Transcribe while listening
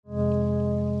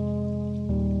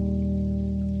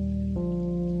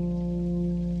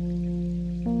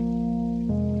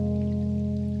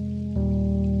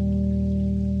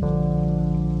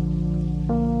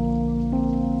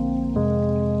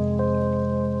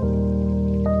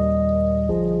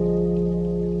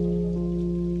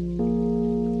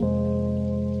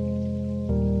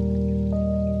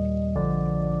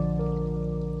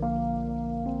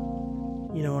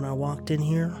walked in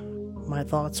here, my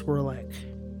thoughts were like,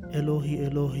 Elohi,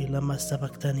 Elohi, lama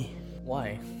sabachthani.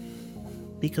 Why?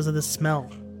 Because of the smell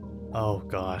Oh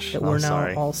gosh, that I'm we're now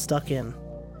sorry. all stuck in.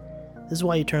 This is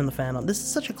why you turn the fan on. This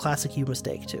is such a classic you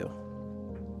mistake, too.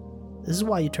 This is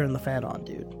why you turn the fan on,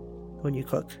 dude, when you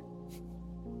cook.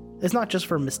 It's not just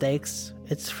for mistakes.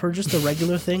 It's for just a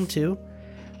regular thing, too.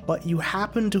 But you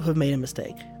happen to have made a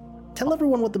mistake. Tell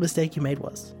everyone what the mistake you made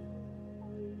was.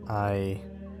 I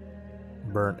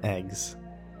burnt eggs.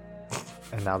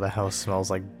 And now the house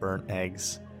smells like burnt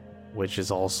eggs, which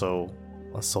is also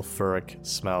a sulfuric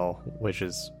smell, which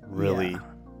is really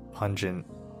pungent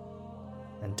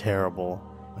and terrible.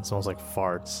 It smells like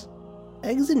farts.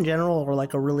 Eggs in general are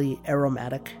like a really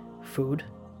aromatic food.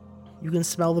 You can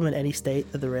smell them in any state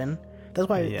that they're in. That's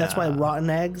why rotten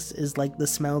eggs is like the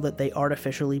smell that they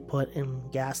artificially put in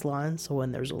gas lines. So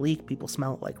when there's a leak, people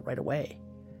smell it like right away.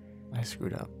 I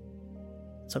screwed up.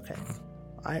 It's okay.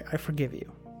 I forgive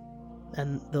you.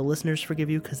 And the listeners forgive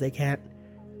you because they can't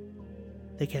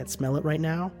smell it right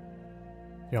now.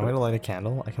 You want me to light a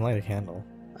candle? I can light a candle.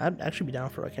 I'd actually be down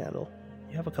for a candle.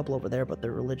 You have a couple over there, but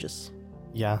they're religious.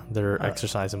 Yeah, they're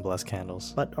exercise and blessed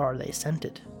candles. But are they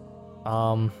scented?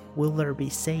 Will there be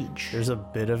sage? There's a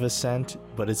bit of a scent,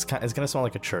 but it's gonna smell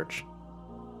like a church.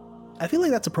 I feel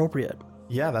like that's appropriate.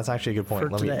 Yeah, that's actually a good point.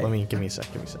 Give me a sec.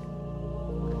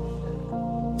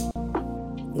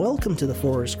 Welcome to the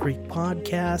Forest Creek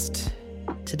Podcast.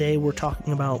 Today we're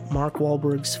talking about Mark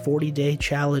Wahlberg's 40-day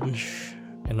challenge.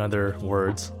 In other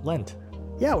words, Lent.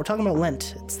 Yeah, we're talking about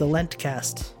Lent. It's the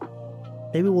Lentcast.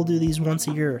 Maybe we'll do these once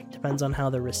a year. Depends on how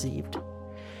they're received.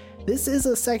 This is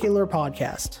a secular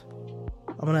podcast.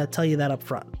 I'm going to tell you that up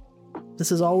front. This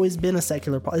has always been a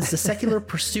secular it's a secular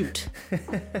pursuit.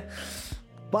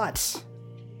 But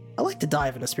I like to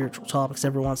dive into spiritual topics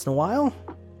every once in a while.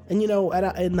 And you know,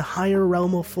 in the higher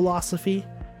realm of philosophy,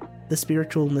 the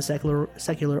spiritual and the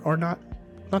secular are not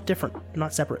different,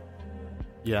 not separate.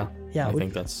 Yeah, I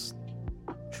think that's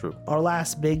true. Our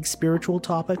last big spiritual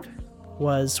topic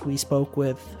was we spoke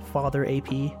with Father AP,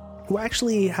 who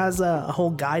actually has a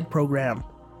whole guide program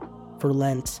for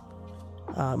Lent,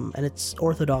 and it's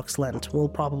Orthodox Lent. We'll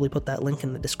probably put that link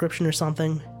in the description or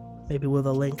something, maybe with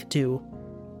a link to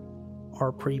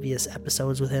our previous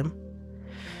episodes with him.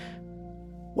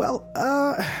 Well,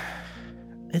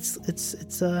 it's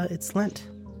Lent.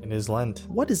 It is Lent.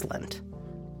 What is Lent?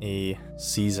 A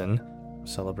season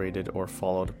celebrated or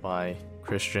followed by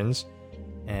Christians,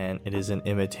 and it is an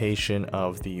imitation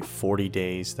of the 40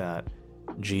 days that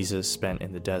Jesus spent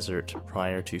in the desert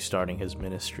prior to starting his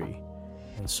ministry.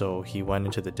 And so he went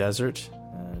into the desert,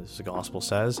 as the gospel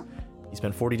says. He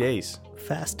spent 40 days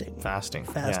Fasting.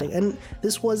 Yeah. And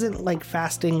this wasn't like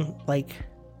fasting like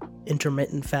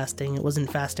intermittent fasting. It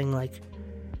wasn't fasting like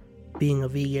being a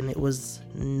vegan. It was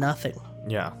nothing.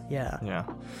 Yeah.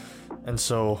 And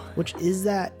so, which is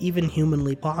that even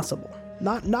humanly possible?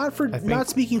 Not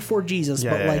speaking for Jesus,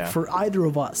 but for either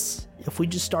of us. If we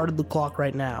just started the clock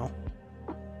right now,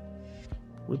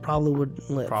 we probably wouldn't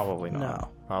live. Probably not.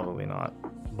 No. Probably not.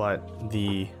 But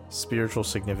the spiritual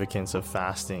significance of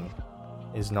fasting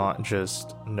is not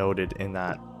just noted in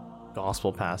that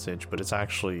gospel passage, but it's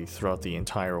actually throughout the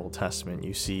entire Old Testament.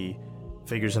 You see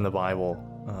figures in the Bible,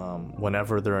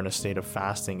 whenever they're in a state of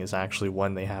fasting is actually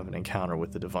when they have an encounter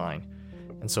with the divine.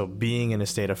 And so being in a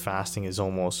state of fasting is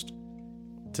almost,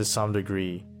 to some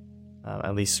degree,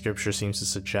 at least scripture seems to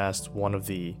suggest, one of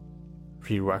the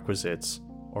prerequisites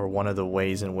or one of the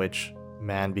ways in which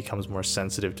man becomes more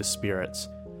sensitive to spirits,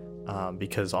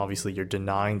 because obviously you're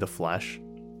denying the flesh,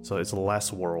 so it's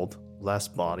less world, less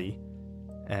body,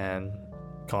 and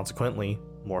consequently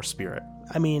more spirit.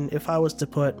 I mean, if I was to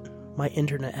put my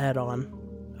internet hat on,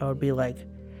 I would be like,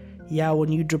 yeah,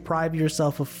 when you deprive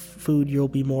yourself of food, you'll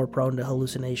be more prone to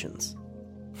hallucinations.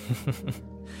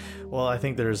 Well, I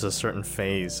think there's a certain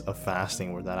phase of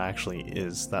fasting where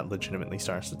that legitimately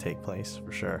starts to take place,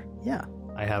 for sure. Yeah.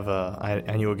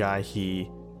 I knew a guy, he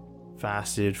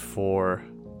fasted for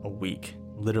a week,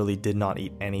 literally did not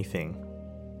eat anything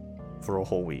for a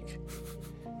whole week.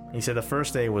 He said the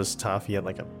first day was tough. He had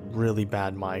like a really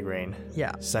bad migraine.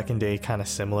 Yeah. Second day, kind of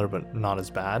similar, but not as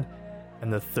bad.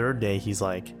 And the third day, he's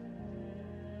like,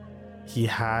 he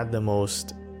had the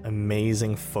most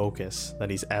amazing focus that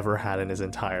he's ever had in his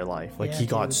entire life. Like, he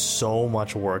got so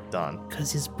much work done.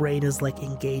 Because his brain is like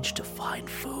engaged to find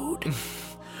food.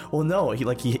 Well, no,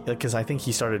 because I think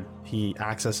he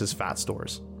accesses fat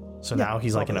stores. So now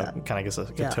he's like in a kind of, I guess, a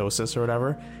ketosis or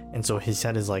whatever. And so his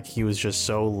head is like, he was just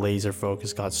so laser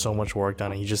focused, got so much work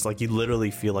done. And you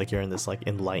literally feel like you're in this like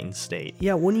enlightened state.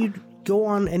 Yeah, when go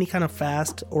on any kind of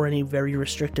fast or any very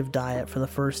restrictive diet for the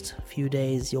first few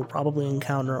days, you'll probably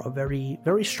encounter a very,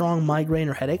 very strong migraine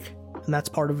or headache. And that's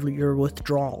part of your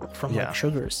withdrawal from like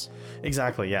sugars.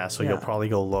 Exactly, yeah. So you'll probably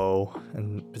go low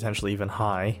and potentially even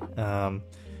high.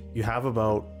 You have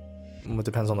about, it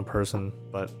depends on the person,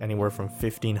 but anywhere from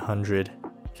 1,500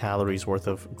 calories worth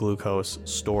of glucose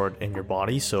stored in your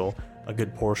body. So a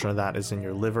good portion of that is in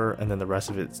your liver, and then the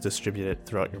rest of it's distributed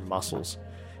throughout your muscles.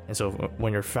 And so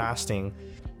when you're fasting,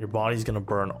 your body's going to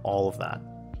burn all of that.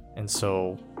 And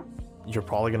so you're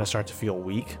probably going to start to feel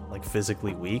weak, like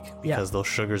physically weak, because those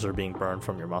sugars are being burned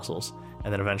from your muscles.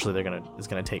 And then eventually it's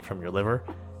going to take from your liver.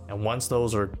 And once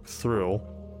those are through,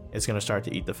 it's going to start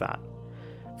to eat the fat.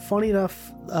 Funny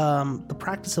enough, the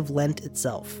practice of Lent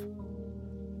itself,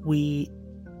 it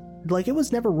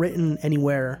was never written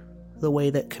anywhere the way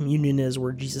that communion is,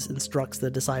 where Jesus instructs the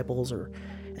disciples or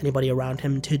anybody around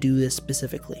him to do this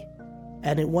specifically.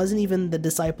 And it wasn't even the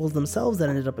disciples themselves that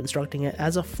ended up instructing it.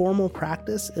 As a formal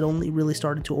practice, it only really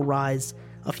started to arise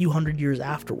a few hundred years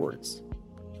afterwards.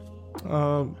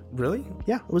 Really?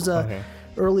 Yeah, it was a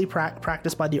early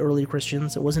practice by the early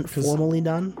Christians. It wasn't formally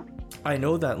done. I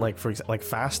know that, like, for example, like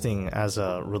fasting as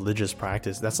a religious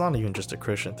practice, that's not even just a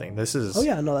Christian thing. This is... Oh,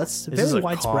 yeah, no, that's very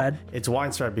widespread. It's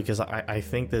widespread because I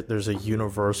think that there's a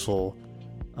universal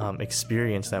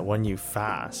experience that when you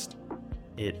fast,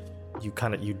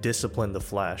 you discipline the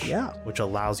flesh, which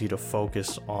allows you to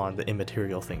focus on the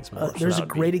immaterial things more. There's a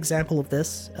great example of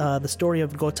this. The story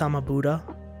of Gautama Buddha,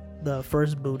 the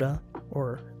first Buddha,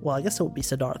 I guess it would be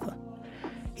Siddhartha.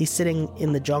 He's sitting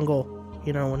in the jungle.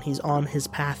 When he's on his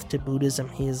path to Buddhism,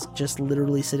 he's just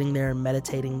literally sitting there and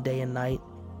meditating day and night.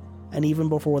 And even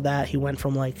before that, he went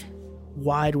from like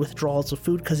wide withdrawals of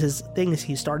food, because his thing is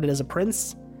he started as a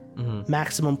prince,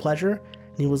 maximum pleasure,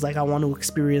 and he was like, I want to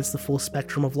experience the full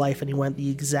spectrum of life, and he went the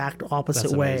exact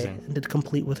opposite way and did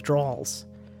complete withdrawals,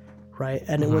 right?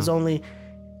 And it was only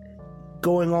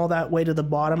going all that way to the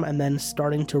bottom and then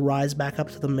starting to rise back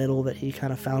up to the middle that he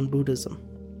kind of found Buddhism,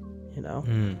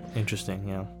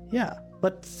 Interesting, yeah.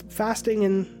 But fasting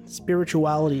and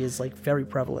spirituality is like very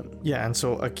prevalent. Yeah, and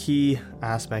so a key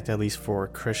aspect, at least for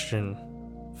Christian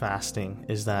fasting,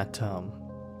 is that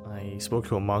I spoke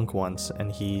to a monk once,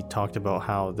 and he talked about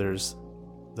how there's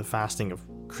the fasting of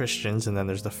Christians, and then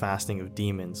there's the fasting of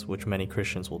demons, which many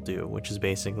Christians will do, which is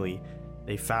basically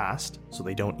they fast, so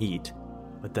they don't eat,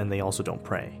 but then they also don't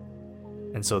pray.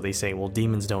 And so they say, well,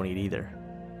 demons don't eat either,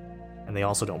 and they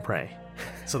also don't pray.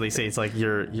 So they say it's like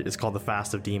it's called the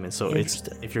fast of demons. So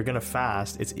if you're going to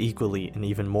fast, it's equally and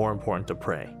even more important to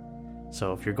pray.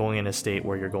 So if you're going in a state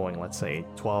where you're going, let's say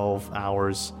 12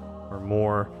 hours or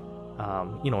more,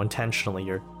 intentionally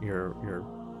you're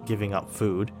giving up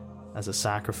food as a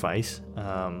sacrifice.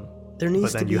 There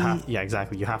needs to be...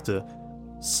 You have to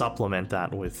supplement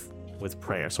that with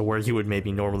prayer. So where you would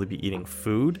maybe normally be eating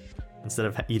food, instead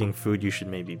of eating food, you should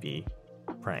maybe be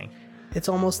praying. It's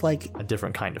almost like a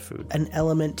different kind of food. An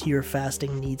element to your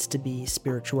fasting needs to be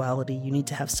spirituality. You need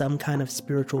to have some kind of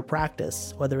spiritual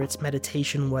practice, whether it's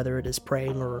meditation, whether it is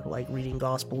praying, or like reading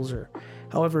gospels, or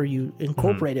however you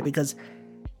incorporate it, because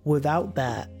without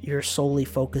that, you're solely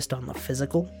focused on the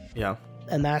physical. Yeah.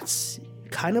 And that's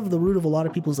kind of the root of a lot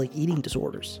of people's like eating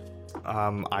disorders.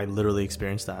 I literally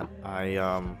experienced that.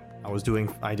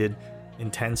 I did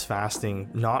intense fasting,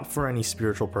 not for any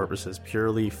spiritual purposes,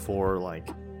 purely for like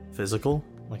physical,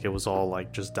 like it was all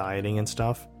like just dieting and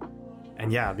stuff.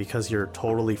 And yeah, because you're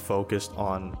totally focused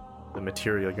on the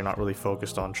material, you're not really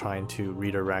focused on trying to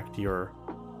redirect your,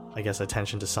 I guess,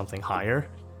 attention to something higher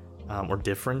or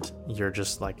different. You're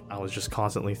just like, I was just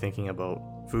constantly thinking about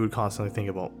food, constantly thinking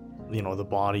about the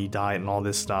body, diet, and all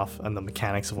this stuff, and the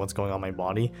mechanics of what's going on in my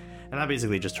body, and that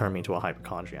basically just turned me into a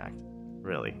hypochondriac.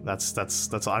 Really, that's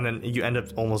all. And then you end up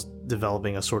almost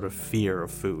developing a sort of fear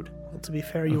of food. Well, to be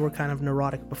fair, you were kind of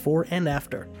neurotic before and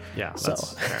after. Yeah,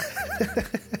 that's fair.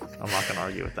 I'm not going to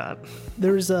argue with that.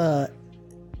 There's a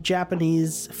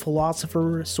Japanese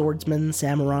philosopher, swordsman,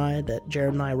 samurai that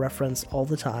Jared and I reference all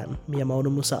the time,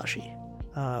 Miyamoto Musashi,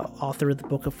 author of the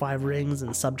Book of Five Rings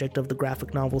and subject of the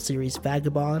graphic novel series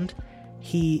Vagabond.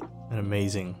 An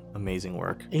amazing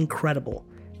work. Incredible.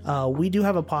 We do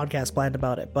have a podcast planned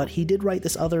about it, but he did write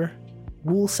this other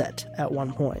rule set at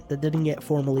one point that didn't get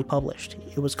formally published.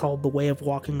 It was called The Way of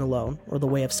Walking Alone, or The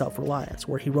Way of Self-Reliance,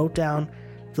 where he wrote down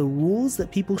the rules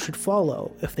that people should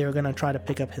follow if they're going to try to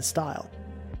pick up his style.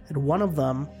 And one of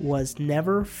them was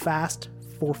never fast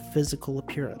for physical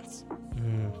appearance.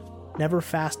 Never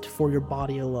fast for your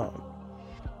body alone.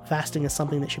 Fasting is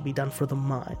something that should be done for the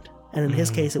mind. And in his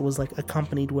case, it was like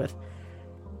accompanied with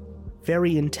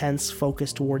very intense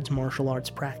focus towards martial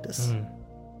arts practice.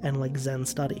 and like Zen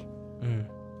study.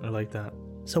 I like that.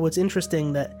 So it's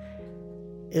interesting that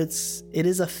it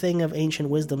is a thing of ancient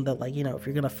wisdom that, like, if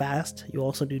you're gonna fast, you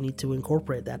also do need to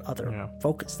incorporate that other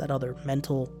focus, that other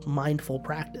mental, mindful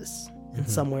practice in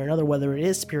some way or another, whether it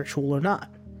is spiritual or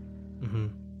not.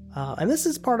 And this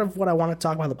is part of what I want to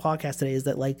talk about in the podcast today, is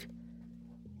that, like,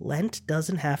 Lent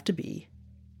doesn't have to be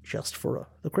just for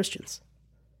the Christians.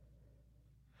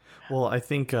 Well, I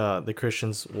think the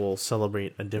Christians will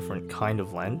celebrate a different kind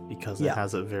of Lent because it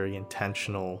has a very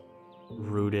intentional,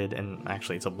 rooted, and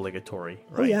actually it's obligatory,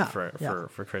 right?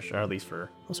 For Christian, or at least for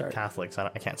Catholics. I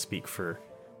can't speak for.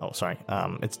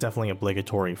 It's definitely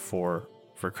obligatory for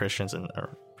Christians and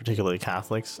or particularly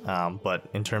Catholics. But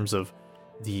in terms of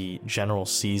the general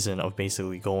season of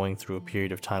basically going through a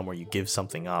period of time where you give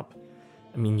something up,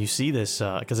 I mean, you see this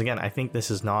because again, I think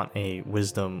this is not a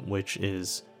wisdom which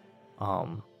is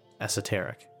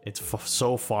esoteric. It's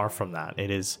so far from that. It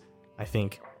is, I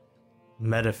think,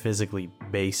 metaphysically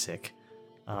basic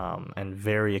and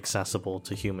very accessible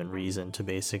to human reason to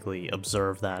basically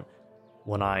observe that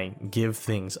when I give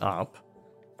things up,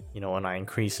 and I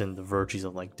increase in the virtues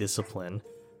of like discipline,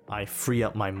 I free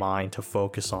up my mind to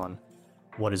focus on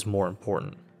what is more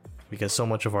important, because so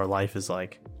much of our life is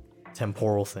like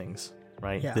temporal things,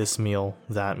 right? This meal,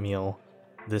 that meal,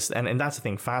 this, and that's the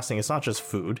thing. Fasting, it's not just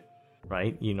food,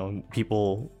 right?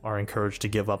 People are encouraged to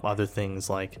give up other things,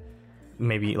 like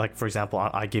maybe, like, for example,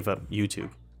 I gave up YouTube.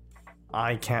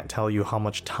 I can't tell you how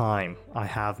much time I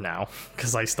have now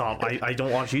because I stopped. I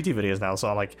don't watch YouTube videos now, so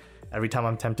I'm like, every time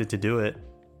I'm tempted to do it,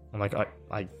 I'm like,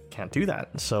 I can't do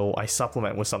that. So I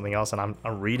supplement with something else, and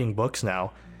I'm reading books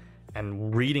now,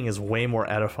 and reading is way more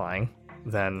edifying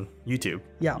than YouTube.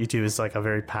 YouTube is like a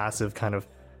very passive kind of.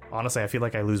 Honestly, I feel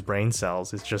like I lose brain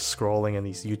cells. It's just scrolling in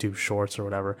these YouTube shorts or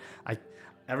whatever.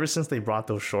 Ever since they brought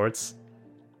those shorts,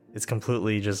 it's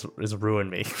completely just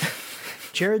ruined me.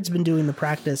 Jared's been doing the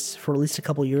practice for at least a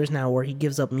couple years now where he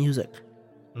gives up music.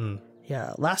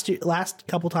 Yeah, last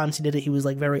couple times he did it, he was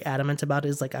like very adamant about it.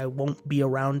 It's like, I won't be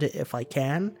around it if I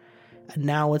can. And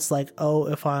now it's like,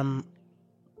 if I'm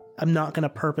not going to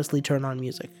purposely turn on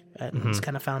music. And he's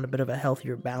kind of found a bit of a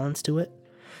healthier balance to it.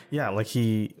 Yeah, like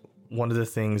one of the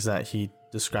things that he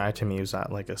described to me was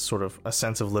that like a sort of a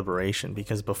sense of liberation,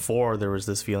 because before there was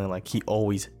this feeling like he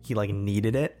like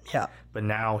needed it. But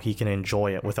now he can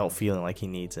enjoy it without feeling like he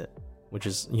needs it, which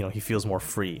is, he feels more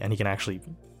free and he can actually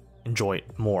enjoy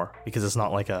it more, because it's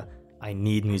not like I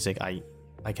need music. I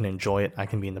can enjoy it. I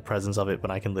can be in the presence of it,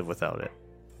 but I can live without it.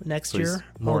 Next year,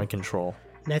 more in control.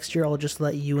 Next year, I'll just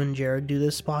let you and Jared do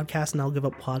this podcast, and I'll give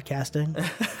up podcasting.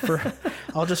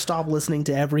 I'll just stop listening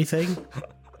to everything.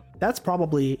 That's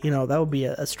probably, that would be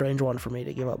a strange one for me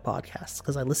to give up podcasts,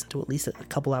 because I listen to at least a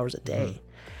couple hours a day.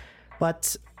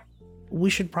 But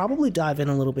we should probably dive in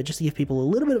a little bit just to give people a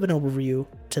little bit of an overview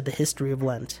to the history of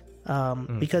Lent.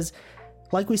 Because,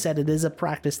 like we said, it is a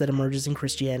practice that emerges in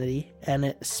Christianity, and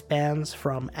it spans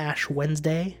from Ash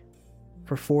Wednesday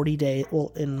for 40 days,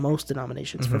 well, in most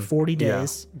denominations, for 40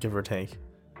 days. Give or take.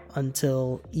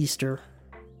 Until Easter,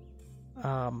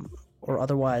 or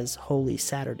otherwise Holy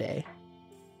Saturday.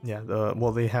 Yeah,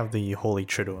 they have the Holy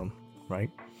Triduum,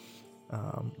 right?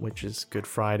 Which is Good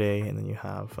Friday, and then you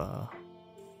have,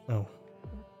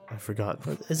 I forgot.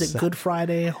 Is it Good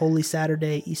Friday, Holy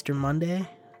Saturday, Easter Monday?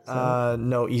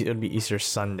 No, it would be Easter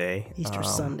Sunday. Easter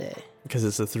Sunday. Because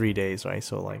it's the 3 days, right?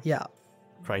 So like,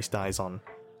 Christ dies on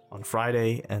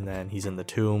Friday, and then he's in the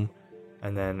tomb,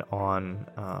 and then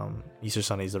on Easter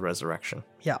Sunday is the resurrection.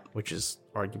 Yeah. Which is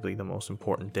arguably the most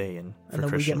important day for Christians. And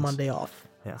then we get Monday off.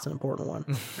 Yeah. That's an important one.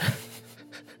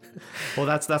 Well,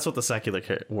 that's what the secular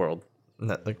world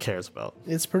cares about.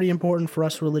 It's pretty important for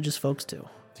us religious folks too.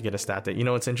 To get a stat day.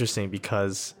 It's interesting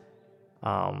because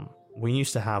we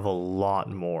used to have a lot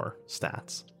more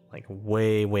stats. Like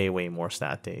way, way, way more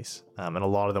stat days. And a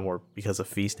lot of them were because of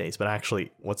feast days. But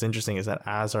actually, what's interesting is that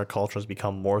as our culture has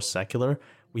become more secular,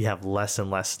 we have less and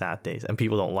less stat days. And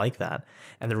people don't like that.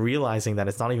 And they're realizing that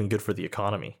it's not even good for the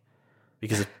economy.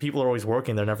 Because if people are always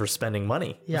working, they're never spending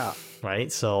money. Yeah.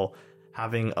 Right? So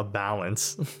having a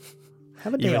balance,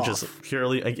 have a day off. Just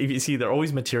purely, like, you see, they're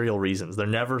always material reasons. They're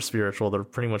never spiritual. They're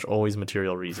pretty much always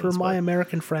material reasons. For my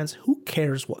American friends, who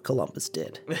cares what Columbus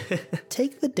did?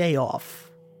 Take the day off.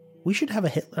 We should have a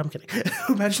Hitler. I'm kidding.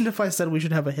 Imagine if I said we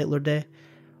should have a Hitler Day.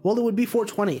 Well, it would be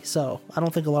 420, so I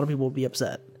don't think a lot of people would be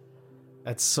upset.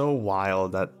 It's so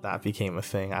wild that became a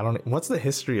thing. What's the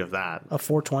history of that? Of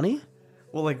 420?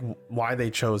 Well, like, why they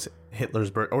chose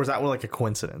Hitler's birth, or was that like a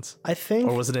coincidence? I think.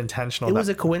 Or was it intentional? It was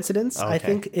a coincidence. Okay. I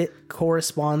think it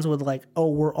corresponds with like,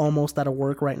 we're almost out of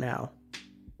work right now.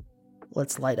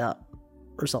 Let's light up,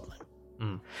 or something.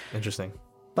 Interesting.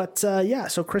 But yeah,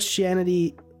 so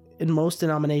Christianity, in most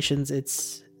denominations,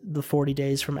 it's the 40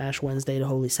 days from Ash Wednesday to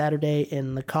Holy Saturday.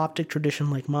 In the Coptic tradition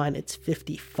like mine, it's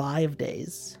 55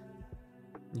 days.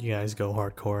 You guys go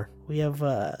hardcore. We have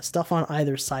stuff on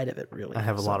either side of it, really. I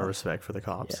have a lot of respect for the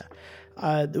Copts.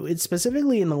 Yeah. It's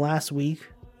specifically in the last week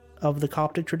of the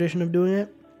Coptic tradition of doing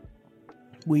it.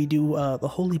 We do the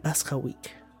Holy Bescha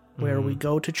week, where we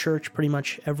go to church pretty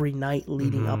much every night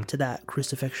leading up to that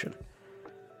crucifixion.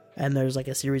 And there's like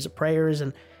a series of prayers,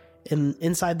 and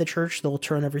inside the church, they'll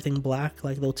turn everything black.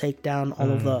 Like they'll take down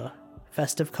all of the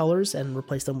festive colors and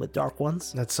replace them with dark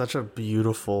ones. That's such a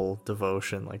beautiful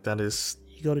devotion. Like that is...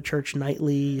 You go to church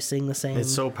nightly, you sing the same.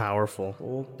 It's so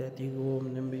powerful. Yeah,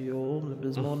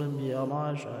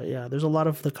 there's a lot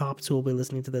of the Copts who will be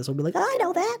listening to this will be like, I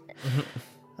know that.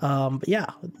 But yeah,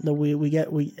 no,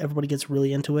 everybody gets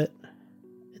really into it.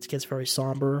 It gets very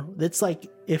somber. It's like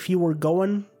if you were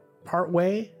going part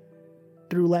way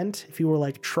through Lent, if you were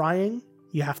like trying,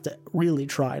 you have to really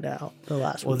try now. The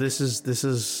last well, week. this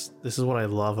is what I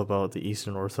love about the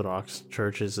Eastern Orthodox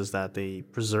churches is that they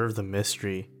preserve the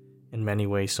mystery in many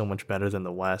ways so much better than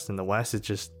the West. In the West, it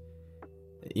just,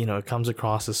 it comes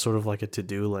across as sort of like a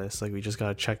to-do list. Like we just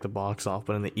gotta check the box off.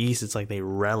 But in the East, it's like they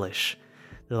relish.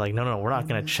 They're like, no, we're not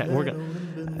gonna check.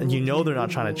 And they're not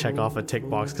trying to check off a tick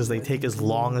box because they take as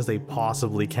long as they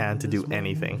possibly can to do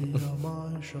anything.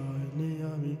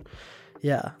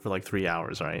 Yeah. For like 3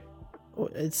 hours, right?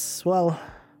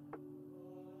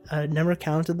 I never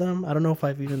counted them. I don't know if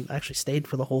I've even actually stayed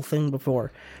for the whole thing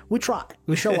before. We try.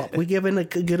 We show up. We give in a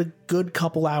good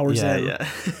couple hours in. Yeah.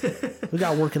 We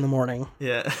got work in the morning.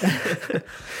 Yeah.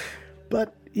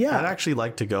 But yeah. I'd actually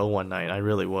like to go one night. I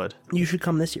really would. You should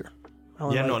come this year. I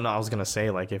was going to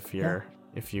say, like, if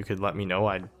you could let me know,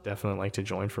 I'd definitely like to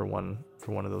join for one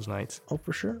of those nights. Oh,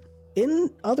 for sure. In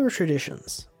other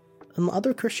traditions, in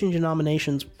other Christian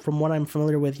denominations, from what I'm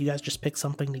familiar with, you guys just pick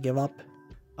something to give up.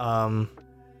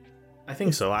 I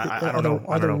think so. I don't know.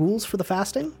 Are there rules for the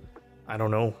fasting? I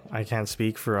don't know. I can't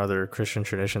speak for other Christian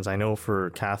traditions. I know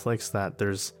for Catholics that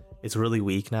it's really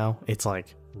weak now. It's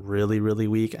like really, really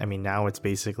weak. I mean, now it's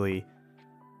basically,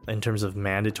 in terms of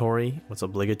mandatory, what's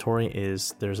obligatory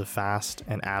is there's a fast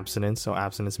and abstinence. So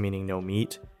abstinence meaning no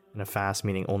meat, and a fast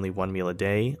meaning only one meal a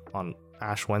day on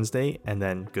Ash Wednesday and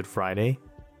then Good Friday.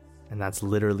 And that's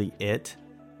literally it.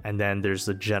 And then there's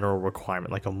the general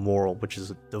requirement, like a moral, which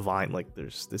is a divine. Like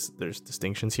there's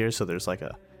distinctions here. So there's like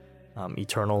a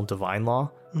eternal divine law,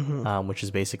 which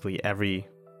is basically every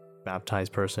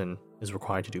baptized person is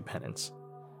required to do penance,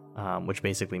 which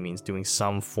basically means doing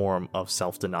some form of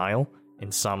self-denial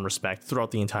in some respect throughout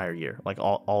the entire year, like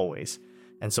always.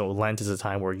 And so Lent is a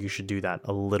time where you should do that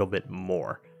a little bit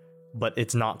more, but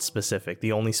it's not specific.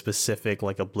 The only specific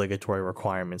like obligatory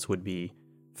requirements would be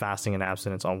fasting and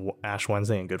abstinence on Ash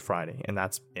Wednesday and Good Friday, and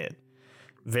that's it.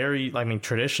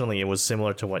 Traditionally it was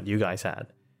similar to what you guys had.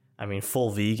 I mean,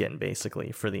 full vegan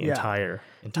basically for the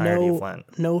entirety of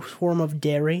Lent. No form of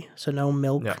dairy, so no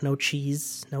milk, no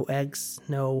cheese, no eggs,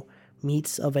 no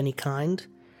meats of any kind.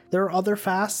 There are other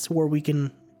fasts where we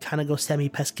can kind of go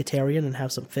semi-pescatarian and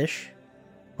have some fish,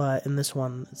 but in this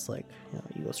one, it's like,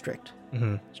 you go strict.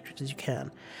 Strict as you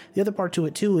can. The other part to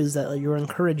it too is that you're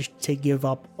encouraged to give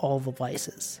up all the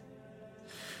vices.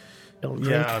 Don't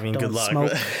drink. Don't good luck.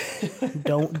 Smoke.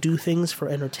 Don't do things for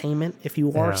entertainment. If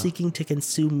you are seeking to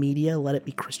consume media, let it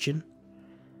be Christian.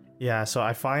 Yeah, so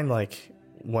I find like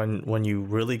when you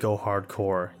really go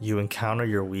hardcore, you encounter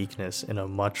your weakness in a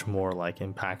much more like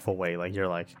impactful way. Like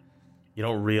you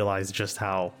don't realize just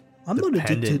how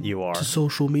dependent you are to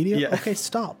social media. Yeah. Okay,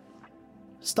 stop.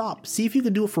 See if you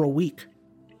can do it for a week.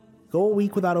 Go a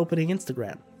week without opening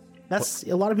Instagram.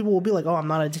 A lot of people will be like, "Oh, I'm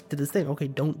not addicted to this thing." Okay,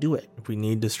 don't do it. We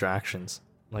need distractions.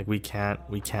 Like we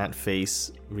can't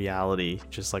face reality.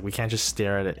 Just like we can't just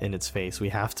stare at it in its face. We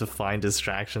have to find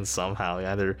distractions somehow.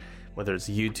 Either whether it's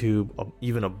YouTube, or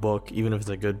even a book, even if it's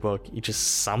a good book, you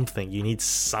need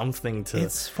something to.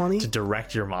 It's funny to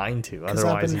direct your mind to.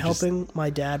 Otherwise, I've been helping my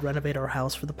dad renovate our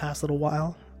house for the past little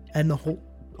while, and the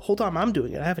whole time I'm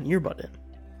doing it, I have an earbud in.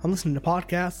 I'm listening to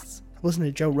podcasts. I'm listening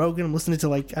to Joe Rogan. I'm listening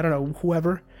to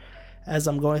whoever. As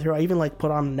I'm going through, I even put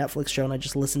on a Netflix show and I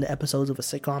just listen to episodes of a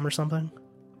sitcom or something.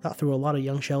 Got through a lot of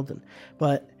Young Sheldon,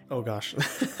 but oh gosh,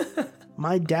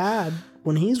 my dad,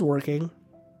 when he's working,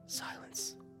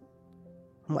 silence.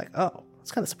 I'm like, oh,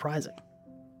 it's kind of surprising.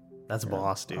 That's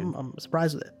boss, dude. I'm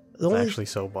surprised with it. It's actually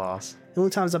so boss. The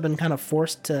only times I've been kind of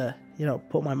forced to,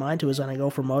 put my mind to is when I go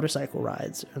for motorcycle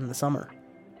rides in the summer,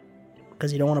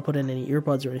 because you don't want to put in any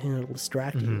earbuds or anything that'll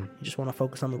distract you. You just want to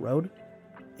focus on the road.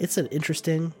 It's an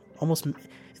interesting.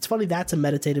 It's funny, that's a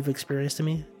meditative experience to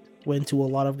me, went to a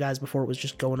lot of guys before it was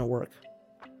just going to work.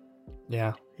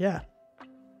 Yeah. Yeah.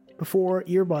 Before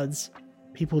earbuds,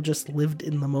 people just lived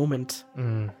in the moment.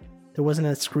 There wasn't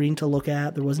a screen to look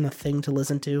at. There wasn't a thing to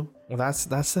listen to. Well, that's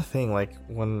the thing. Like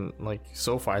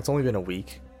so far, it's only been a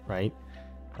week, right?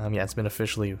 Yeah, it's been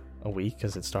officially a week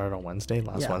because it started on last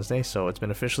Wednesday. So it's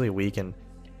been officially a week, and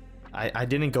I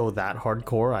didn't go that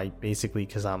hardcore. I basically,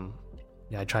 because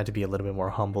I tried to be a little bit more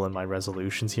humble in my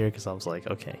resolutions here, because I was like,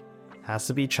 okay, has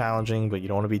to be challenging, but you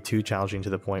don't want to be too challenging to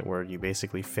the point where you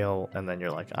basically fail and then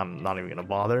you're like, I'm not even going to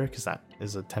bother, because that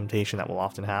is a temptation that will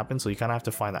often happen. So you kind of have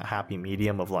to find that happy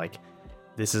medium of like,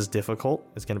 this is difficult,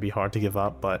 it's going to be hard to give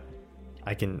up, but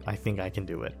I think I can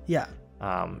do it. Yeah.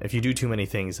 If you do too many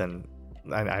things, and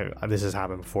this has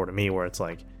happened before to me, where it's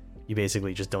like you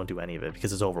basically just don't do any of it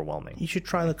because it's overwhelming. You should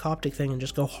try the Coptic thing and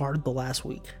just go hard the last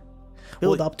week.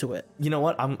 Build up to it. You know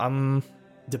what? I'm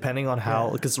depending on how,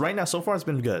 because right now so far it's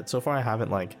been good. So far I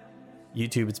haven't like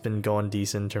YouTube. It's been going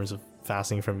decent in terms of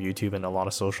fasting from YouTube and a lot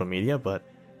of social media. But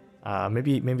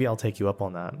maybe I'll take you up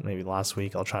on that. Maybe last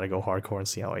week I'll try to go hardcore and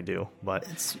see how I do. But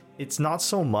it's not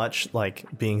so much like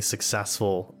being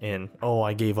successful in, oh,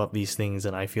 I gave up these things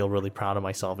and I feel really proud of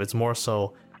myself. It's more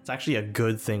so it's actually a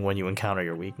good thing when you encounter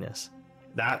your weakness.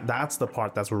 That's the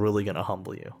part that's really gonna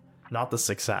humble you, not the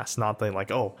success, not the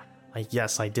like, oh,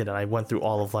 yes, I did it. I went through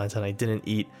all of Lent and I didn't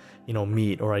eat,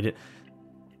 meat, or I did.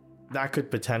 That could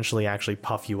potentially actually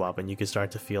puff you up, and you could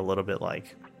start to feel a little bit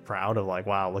like proud of like,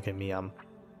 wow, look at me, I'm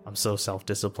so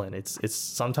self-disciplined. It's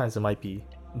sometimes it might be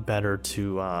better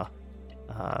to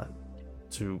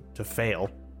fail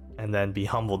and then be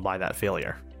humbled by that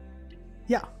failure.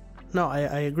 Yeah, no, I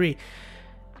agree.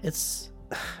 It's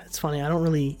funny. I don't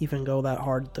really even go that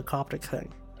hard the Coptic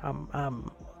thing.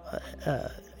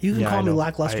 You can call me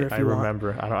lackluster if you want. I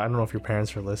remember. I don't know if your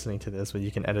parents are listening to this, but you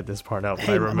can edit this part out.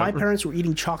 Hey, my parents were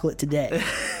eating chocolate today.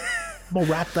 We'll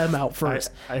wrap them out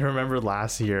first. I remember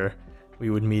last year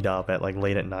we would meet up at like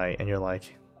late at night, and you're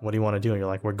like, "What do you want to do?" And you're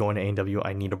like, "We're going to A&W.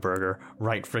 I need a burger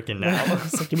right freaking now."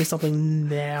 It's like, give me something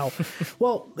now.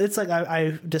 Well, it's like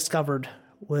I've discovered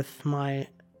with my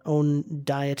own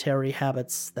dietary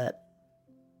habits that,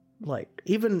 like,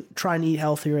 even trying to eat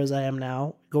healthier as I am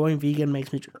now, going vegan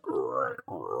makes me.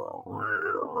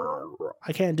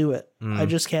 I can't do it. I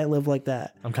just can't live like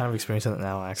that. I'm kind of experiencing it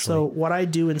now, actually. So what I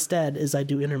do instead is I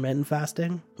do intermittent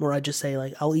fasting, where I just say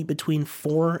like I'll eat between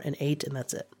 4 and 8 and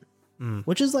that's it.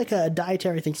 Which is like a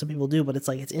dietary thing some people do, but it's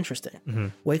like, it's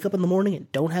interesting. Wake up in the morning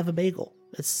and don't have a bagel.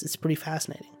 It's pretty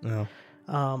fascinating. Yeah.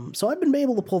 So I've been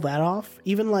able to pull that off.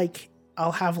 Even like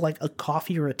I'll have like a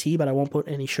coffee or a tea, but I won't put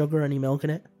any sugar or any milk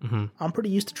in it. I'm pretty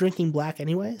used to drinking black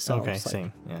anyway, so okay, it's like,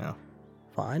 same. Yeah.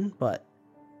 Fine, but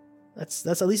that's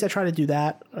at least I try to do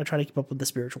that. I try to keep up with the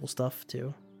spiritual stuff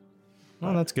too.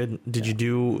 Well, that's good. Did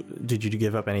you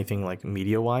give up anything like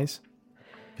media wise?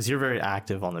 Because you're very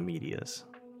active on the medias.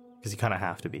 Because you kind of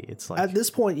have to be. It's like at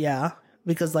this point, yeah,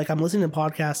 because like I'm listening to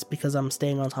podcasts because I'm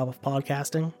staying on top of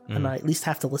podcasting, and I at least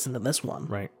have to listen to this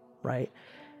one. Right.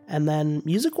 And then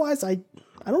music wise, I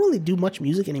don't really do much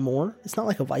music anymore. It's not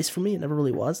like a vice for me. It never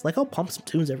really was. Like I'll pump some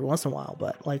tunes every once in a while,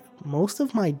 but like most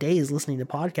of my day is listening to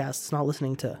podcasts, not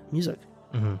listening to music.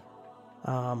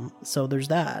 So there's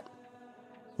that.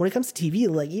 When it comes to TV,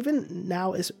 like even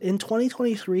now is in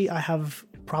 2023, I have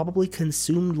probably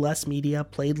consumed less media,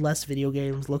 played less video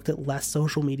games, looked at less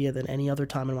social media than any other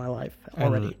time in my life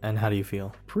already. And how do you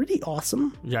feel? Pretty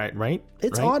awesome. Yeah, right?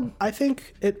 It's odd. I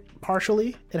think it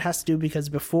has to do because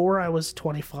before I was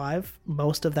 25,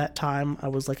 most of that time I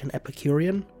was like an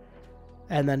Epicurean.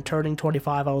 And then turning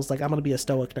 25, I was like, I'm going to be a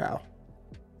Stoic now.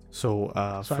 So,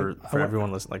 for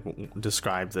everyone listening, like,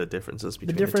 describe the differences between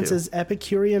the two. The difference is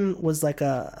Epicurean was like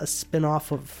a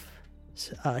spin-off of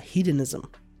hedonism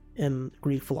in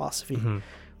Greek philosophy.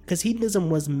 Because hedonism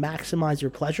was maximize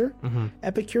your pleasure.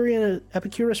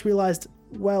 Epicurus realized,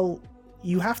 well,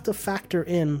 you have to factor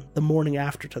in the morning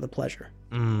after to the pleasure.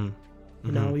 You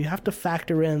know, you have to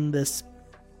factor in this,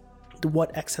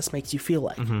 what excess makes you feel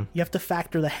like. You have to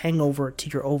factor the hangover to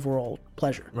your overall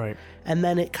pleasure. Right. And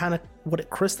then it kind of, what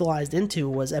it crystallized into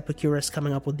was Epicurus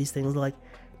coming up with these things like,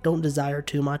 don't desire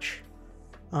too much,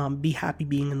 be happy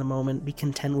being in the moment, be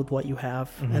content with what you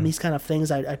have. And these kind of things,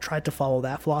 I tried to follow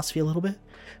that philosophy a little bit,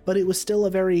 but it was still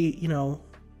a very,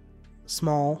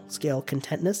 small scale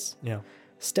contentness. Yeah.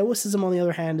 Stoicism, on the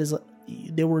other hand, is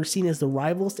they were seen as the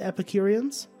rivals to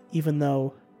Epicureans, even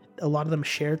though a lot of them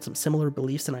shared some similar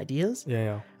beliefs and ideas.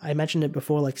 Yeah. I mentioned it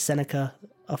before, like Seneca,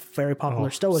 a very popular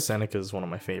Stoic. Seneca is one of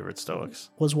my favorite Stoics.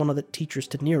 Was one of the teachers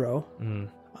to Nero.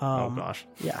 Oh gosh.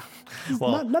 Yeah.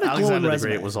 Well, not a glowing Alexander the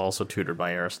resume. Great was also tutored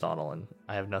by Aristotle, and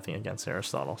I have nothing against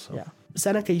Aristotle. So Yeah.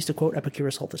 Seneca used to quote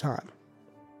Epicurus all the time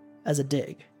as a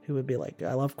dig. He would be like,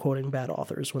 I love quoting bad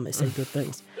authors when they say good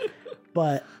things.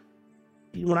 But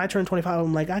when I turned 25,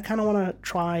 I'm like, I kind of want to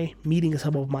try meeting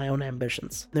some of my own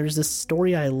ambitions. There's this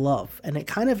story I love, and it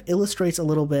kind of illustrates a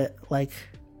little bit like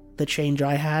the change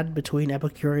I had between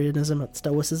Epicureanism and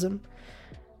Stoicism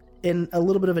in a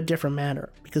little bit of a different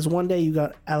manner. Because one day you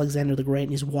got Alexander the Great,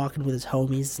 and he's walking with his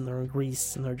homies, and they're in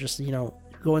Greece, and they're just,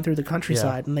 going through the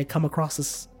countryside, and they come across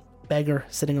this beggar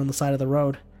sitting on the side of the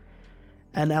road.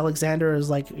 And Alexander is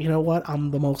like, you know what?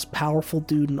 I'm the most powerful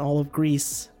dude in all of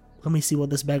Greece. Let me see what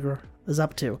this beggar is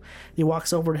up to. He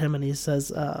walks over to him and he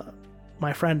says,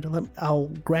 my friend, I'll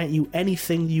grant you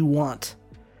anything you want.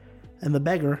 And the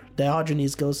beggar,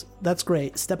 Diogenes, goes, that's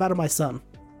great. Step out of my son.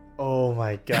 oh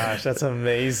my gosh, that's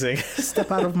amazing.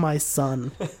 Step out of my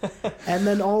son. And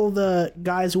then all the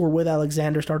guys who were with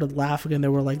Alexander started laughing, and they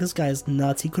were like, this guy's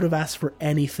nuts. He could have asked for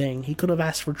anything. He could have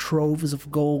asked for troves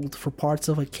of gold, for parts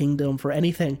of a kingdom, for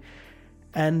anything.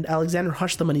 And Alexander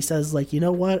hushed them, and he says, like, you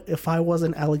know what? If I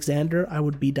wasn't Alexander, I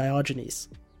would be Diogenes.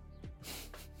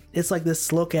 It's like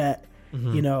this look at,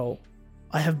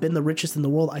 I have been the richest in the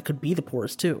world. I could be the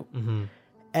poorest too. Mm-hmm.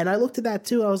 And I looked at that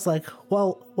too. I was like,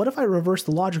 well, what if I reverse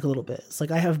the logic a little bit? It's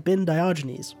like, I have been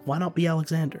Diogenes. Why not be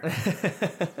Alexander?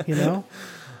 That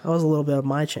was a little bit of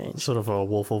my change. Sort of a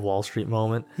Wolf of Wall Street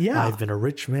moment. Yeah. I've been a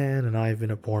rich man and I've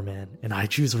been a poor man, and I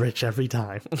choose rich every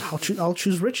time. I'll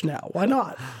choose rich now. Why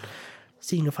not?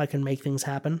 Seeing if I can make things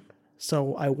happen.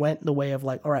 So I went the way of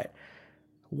like, all right,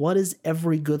 what is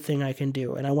every good thing I can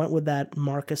do? And I went with that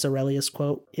Marcus Aurelius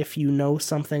quote: if you know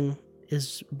something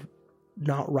is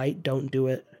not right, don't do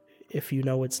it. If you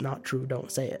know it's not true,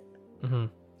 don't say it. Mm-hmm.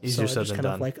 Easier said than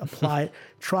done. Of like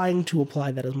trying to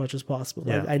apply that as much as possible.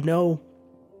 Yeah. Like, I know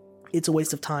it's a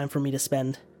waste of time for me to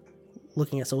spend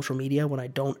looking at social media when I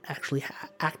don't actually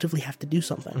actively have to do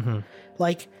something. Mm-hmm.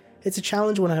 Like, it's a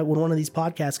challenge when one of these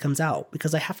podcasts comes out,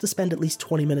 because I have to spend at least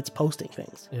 20 minutes posting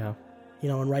things. Yeah.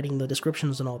 And writing the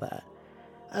descriptions and all that.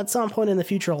 At some point in the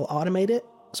future, I'll automate it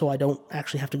so I don't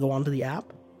actually have to go onto the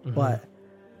app. Mm-hmm. But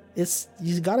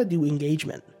you got to do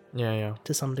engagement. Yeah.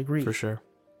 To some degree. For sure.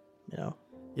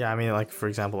 Yeah, I mean, like, for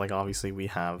example, like, obviously we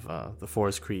have the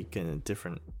Forest Creek and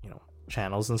different,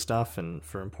 channels and stuff, and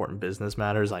for important business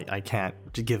matters, I can't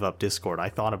give up Discord. I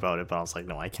thought about it, but I was like,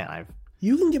 no, I can't.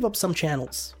 You can give up some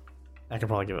channels. I could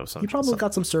probably give up some. You probably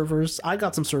got some servers. I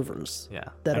got some servers. Yeah.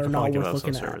 That are not worth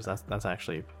looking at. That's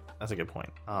actually, that's a good point.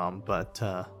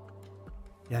 Yeah,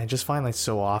 I just find like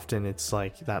so often it's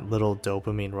like that little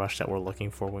dopamine rush that we're looking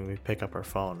for when we pick up our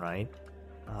phone, right?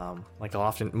 Like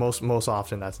most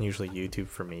often that's usually YouTube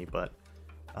for me, but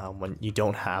when you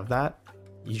don't have that,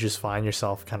 you just find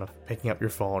yourself kind of picking up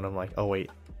your phone and like, oh wait,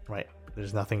 right,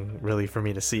 there's nothing really for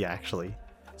me to see actually.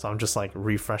 So I'm just like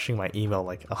refreshing my email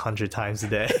like 100 times a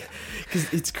day,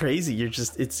 because it's crazy.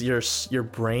 Your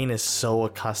brain is so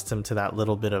accustomed to that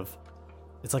little bit of,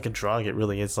 it's like a drug. It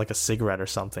really is like a cigarette or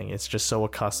something. It's just so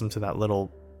accustomed to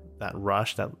that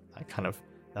rush, that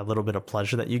little bit of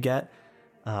pleasure that you get.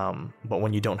 But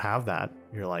when you don't have that,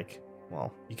 you're like,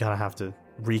 well, you kind of have to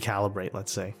recalibrate,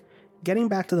 let's say. Getting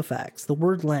back to the facts, the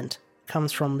word Lent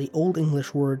comes from the Old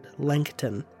English word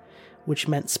Lencton, which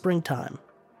meant springtime.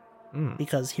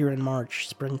 Because here in March,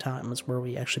 springtime is where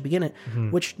we actually begin it,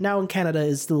 which now in Canada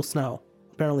is still snow.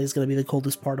 Apparently it's going to be the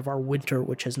coldest part of our winter,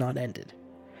 which has not ended.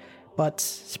 But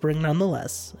spring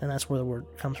nonetheless, and that's where the word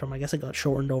comes from. I guess it got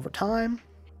shortened over time.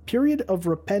 Period of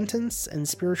repentance and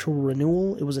spiritual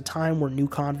renewal. It was a time where new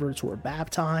converts were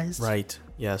baptized. Right.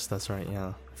 Yes, that's right. Yeah,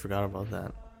 I forgot about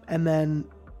that. And then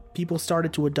people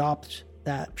started to adopt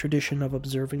that tradition of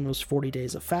observing those 40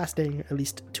 days of fasting, at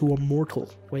least to a mortal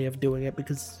way of doing it,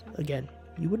 because, again,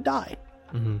 you would die.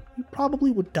 Mm-hmm. You probably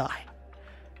would die.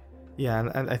 Yeah,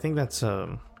 and I think that's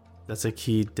a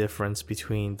key difference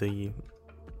between the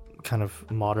kind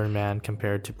of modern man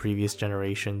compared to previous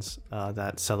generations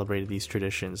that celebrated these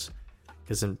traditions.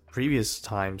 Because in previous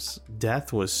times,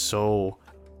 death was so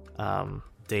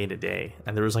day to day,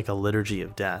 and there was like a liturgy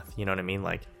of death, you know what I mean?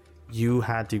 Like, you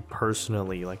had to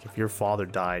personally, like, if your father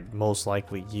died, most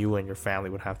likely you and your family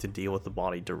would have to deal with the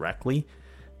body directly.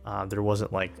 There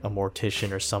wasn't like a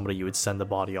mortician or somebody you would send the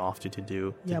body off to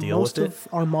deal with it. Most of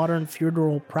our modern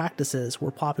funeral practices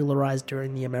were popularized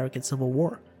during the American Civil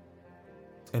War.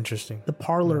 Interesting. The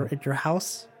parlor at your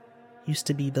house used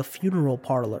to be the funeral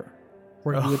parlor,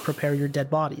 where you would prepare your dead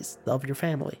bodies of your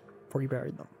family before you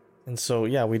buried them. And so,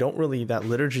 yeah, we don't really, that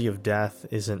liturgy of death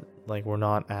isn't, like, we're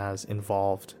not as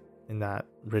involved in that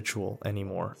ritual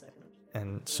anymore.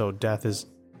 And so death is,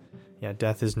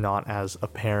 death is not as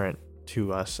apparent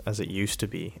to us as it used to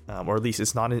be, or at least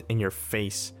it's not in your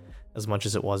face as much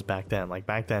as it was back then. Like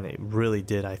back then, it really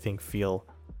did, I think, feel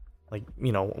like,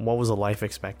 you know, what was the life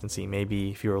expectancy?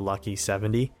 Maybe if you were lucky,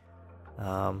 70.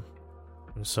 And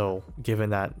so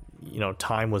given that, you know,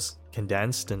 time was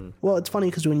condensed and... Well, it's funny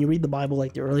because when you read the Bible,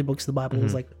 like the early books of the Bible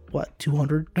was like, what,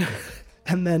 200?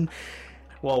 And then...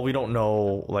 Well, we don't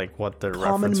know, like, what the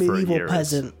common reference for a year medieval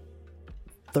peasant,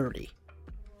 30.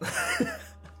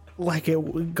 Like,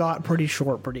 it got pretty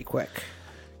short pretty quick.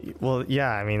 Well,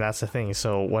 yeah, I mean, that's the thing.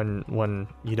 So when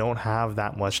you don't have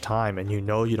that much time, and you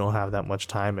know you don't have that much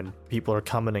time, and people are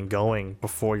coming and going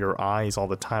before your eyes all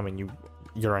the time, and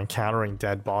you're encountering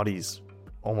dead bodies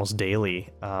almost daily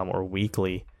or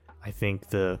weekly, I think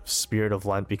the spirit of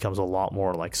Lent becomes a lot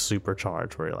more like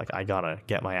supercharged, where you're like, I gotta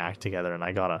get my act together and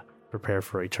I gotta prepare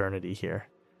for eternity here.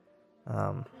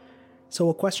 So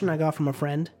a question I got from a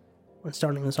friend when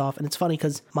starting this off, and it's funny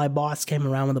because my boss came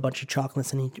around with a bunch of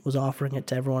chocolates and he was offering it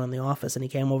to everyone in the office, and he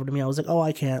came over to me. I was like, oh,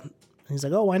 I can't. And he's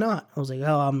like, oh, why not? I was like,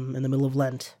 oh, I'm in the middle of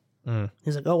Lent.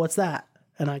 He's like, oh, what's that?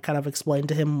 And I kind of explained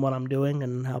to him what I'm doing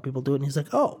and how people do it. And he's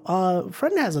like, oh, a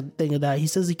friend has a thing of that. He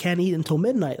says he can't eat until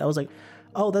midnight. I was like,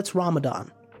 oh, that's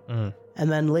Ramadan. And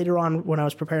then later on, when I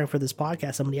was preparing for this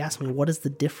podcast, somebody asked me, what is the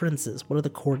differences? What are the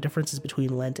core differences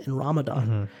between Lent and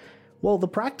Ramadan? Well, the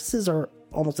practices are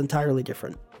almost entirely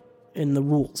different in the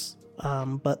rules.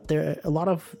 But a lot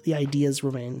of the ideas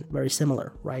remain very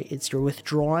similar, right? It's you're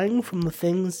withdrawing from the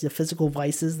things, the physical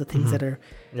vices, the things that are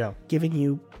giving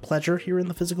you pleasure here in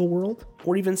the physical world,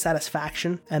 or even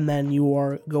satisfaction, and then you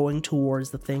are going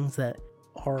towards the things that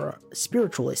are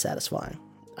spiritually satisfying.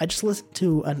 I just listened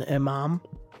to an imam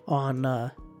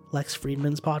on Lex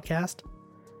Friedman's podcast,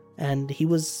 and he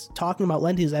was talking about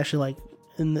Lent. He was actually like,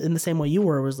 in the same way you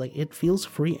were, it was like, it feels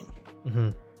freeing.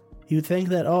 You'd think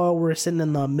that, oh, we're sitting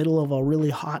in the middle of a really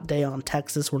hot day on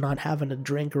Texas, we're not having a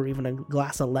drink or even a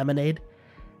glass of lemonade,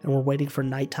 and we're waiting for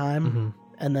nighttime,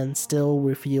 and then still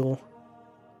we feel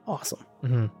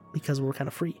awesome because we're kind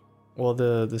of free. Well,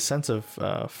 the sense of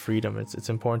freedom, it's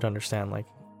important to understand like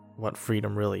what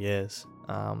freedom really is.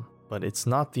 But it's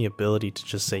not the ability to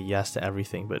just say yes to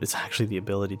everything, but it's actually the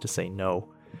ability to say no.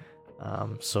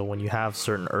 So when you have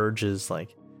certain urges,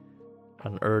 like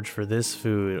an urge for this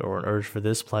food or an urge for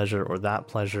this pleasure or that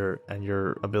pleasure, and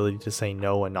your ability to say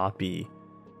no and not be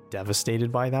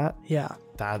devastated by that,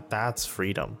 that's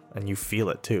freedom. And you feel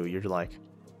it too. You're like,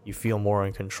 you feel more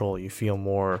in control. You feel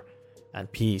more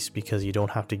at peace because you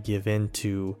don't have to give in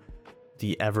to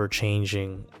the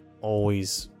ever-changing,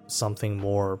 always something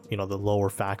more, you know, the lower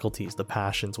faculties, the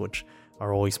passions, which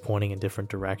are always pointing in different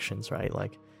directions, right?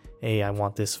 Like, hey, I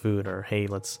want this food, or hey,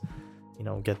 let's, you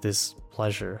know, get this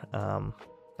pleasure.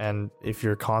 And if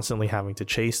you're constantly having to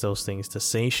chase those things to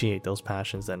satiate those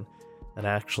passions, then that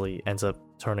actually ends up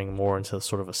turning more into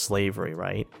sort of a slavery,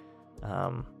 right?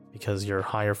 Because your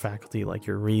higher faculty, like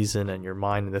your reason and your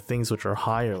mind, and the things which are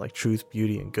higher, like truth,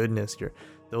 beauty, and goodness,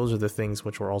 those are the things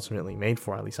which we're ultimately made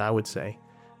for, at least I would say.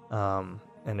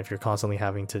 And if you're constantly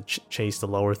having to chase the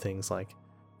lower things like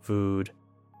food,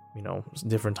 you know,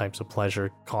 different types of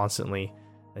pleasure constantly,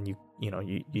 then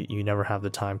you never have the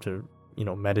time to, you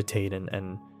know, meditate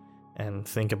and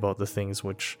think about the things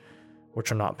which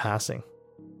are not passing.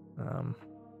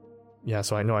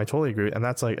 So I know, I totally agree. And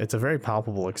that's like, it's a very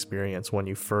palpable experience when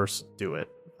you first do it.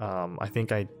 I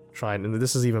think I tried, and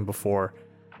this is even before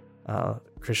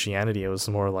Christianity. It was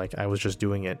more like I was just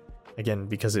doing it again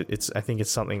because I think it's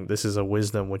something, this is a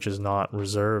wisdom which is not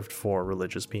reserved for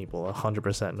religious people,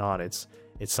 100% not. It's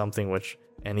something which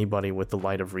anybody with the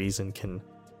light of reason can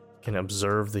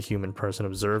observe the human person,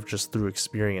 observe just through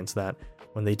experience, that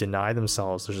when they deny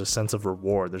themselves, there's a sense of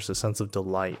reward, there's a sense of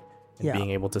delight in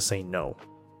being able to say no.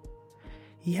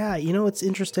 Yeah, you know, it's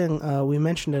interesting. We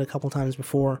mentioned it a couple times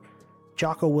before.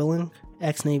 Jocko Willing,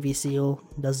 ex-Navy SEAL,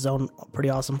 does his own pretty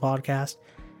awesome podcast.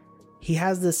 He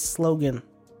has this slogan,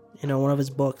 you know, one of his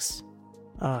books,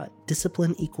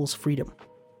 discipline equals freedom.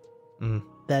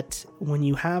 That when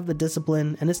you have the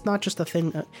discipline, and it's not just a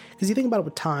thing, because you think about it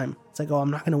with time, it's like, oh,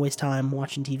 I'm not going to waste time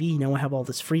watching TV. Now I have all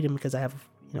this freedom because I have,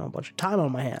 you know, a bunch of time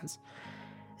on my hands.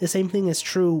 The same thing is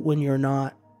true when you're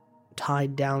not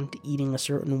tied down to eating a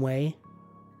certain way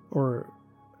or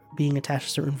being attached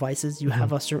to certain vices. You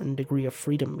have a certain degree of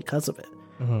freedom because of it.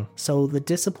 So the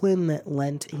discipline that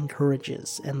Lent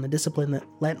encourages, and the discipline that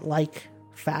Lent, like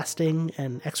fasting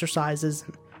and exercises,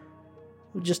 and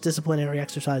just disciplinary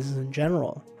exercises in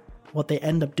general, what they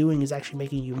end up doing is actually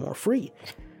making you more free.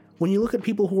 When you look at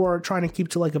people who are trying to keep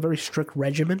to like a very strict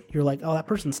regimen, you're like, oh, that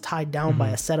person's tied down by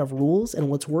a set of rules, and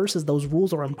what's worse is those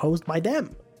rules are imposed by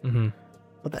them.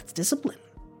 But that's discipline.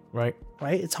 Right.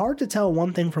 It's hard to tell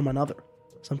one thing from another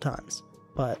sometimes,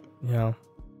 but yeah.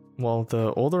 Well,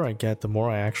 the older I get, the more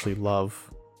I actually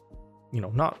love,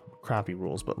 not crappy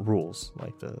rules, but rules.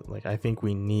 Like I think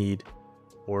we need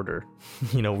order.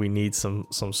 We need some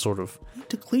sort of, you need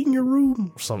to clean your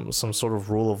room, some sort of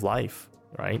rule of life,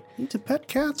 right? You need to pet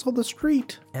cats on the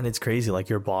street. And it's crazy, like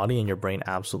your body and your brain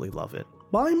absolutely love it.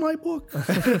 Buy my book.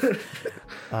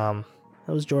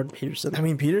 That was Jordan Peterson. I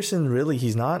mean, Peterson, really,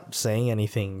 he's not saying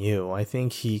anything new. I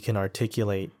think he can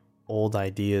articulate old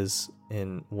ideas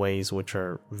in ways which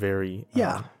are very,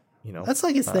 that's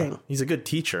like his thing. He's a good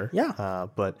teacher. Yeah.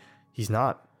 But he's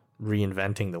not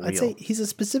reinventing the wheel. I'd say he's a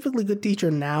specifically good teacher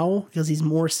now because he's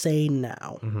more sane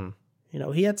now.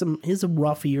 Mm-hmm. He had some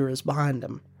rough years behind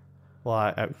him.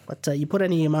 Well, but you put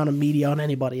any amount of media on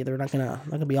anybody, they're not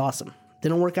gonna be awesome.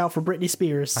 Didn't work out for Britney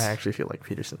Spears. I actually feel like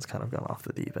Peterson's kind of gone off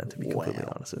the deep end, to be completely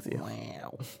honest with you.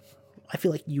 Wow. I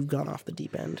feel like you've gone off the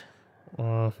deep end.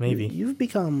 Maybe. You've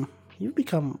become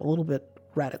a little bit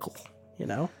radical,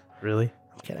 Really?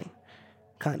 I'm kidding.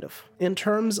 Kind of. In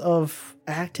terms of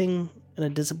acting in a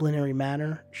disciplinary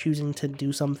manner, choosing to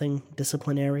do something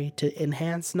disciplinary to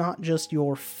enhance not just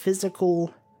your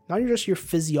your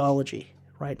physiology,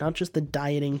 right? Not just the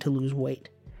dieting to lose weight.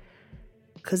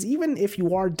 Because even if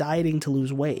you are dieting to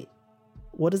lose weight,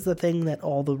 what is the thing that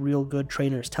all the real good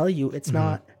trainers tell you? It's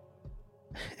not,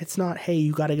 hey,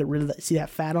 you got to get rid of that. See that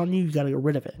fat on you? You got to get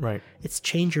rid of it. Right. It's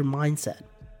change your mindset,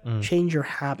 change your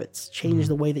habits, change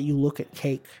the way that you look at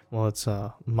cake. Well, it's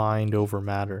mind over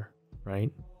matter,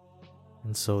 right?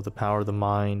 And so the power of the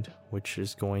mind, which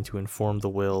is going to inform the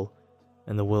will,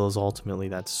 and the will is ultimately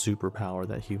that superpower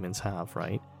that humans have,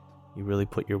 right? You really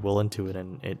put your will into it,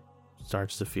 and it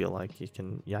starts to feel like you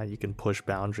can push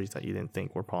boundaries that you didn't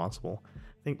think were possible.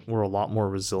 I think we're a lot more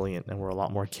resilient and we're a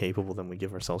lot more capable than we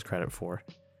give ourselves credit for.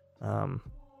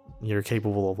 You're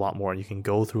capable of a lot more and you can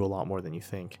go through a lot more than you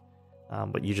think.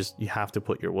 But you have to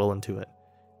put your will into it.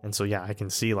 And so, I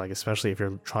can see, like, especially if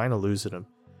you're trying to lose it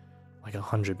like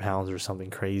 100 pounds or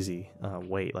something crazy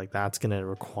weight, like that's going to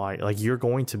require, like, you're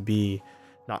going to be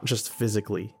not just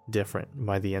physically different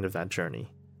by the end of that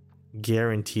journey.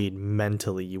 Guaranteed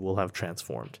mentally you will have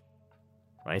transformed,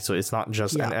 right? So it's not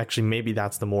just, and actually maybe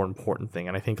that's the more important thing,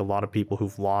 and I think a lot of people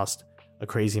who've lost a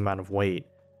crazy amount of weight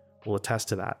will attest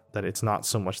to that it's not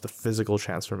so much the physical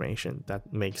transformation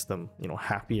that makes them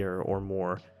happier or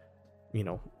more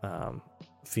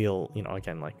feel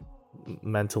again like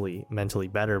mentally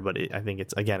better, but I think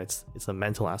it's the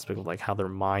mental aspect of like how their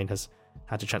mind has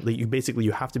had to change.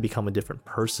 You have to become a different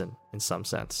person in some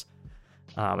sense,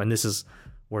 and this is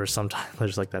where sometimes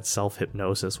there's like that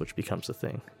self-hypnosis, which becomes a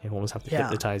thing. You almost have to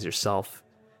hypnotize yourself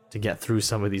to get through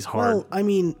some of these hard... Well, I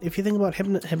mean, if you think about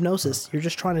hypnosis, you're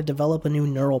just trying to develop a new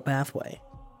neural pathway.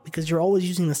 Because you're always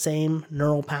using the same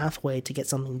neural pathway to get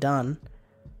something done.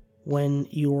 When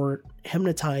you're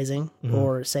hypnotizing,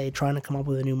 or say trying to come up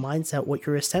with a new mindset, what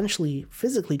you're essentially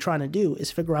physically trying to do is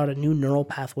figure out a new neural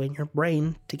pathway in your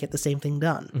brain to get the same thing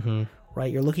done. Right,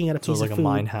 you're looking at a piece of food. So like a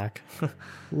mind hack.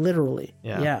 Literally.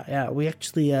 Yeah. We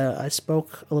actually, I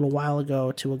spoke a little while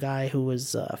ago to a guy who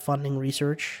was funding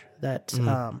research that,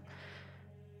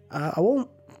 I won't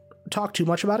talk too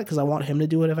much about it because I want him to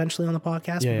do it eventually on the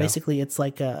podcast. But basically, it's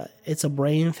like it's a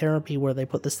brain therapy where they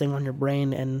put this thing on your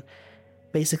brain and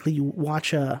basically you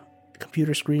watch a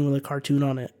computer screen with a cartoon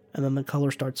on it and then the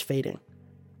color starts fading.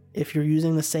 If you're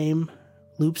using the same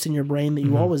loops in your brain that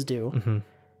you always do,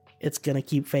 it's going to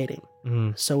keep fading.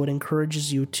 So it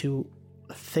encourages you to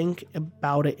think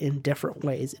about it in different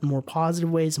ways, in more positive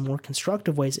ways, and more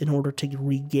constructive ways in order to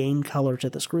regain color to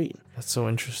the screen. That's so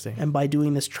interesting. And by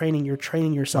doing this training, you're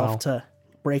training yourself to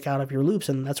break out of your loops.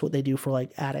 And that's what they do for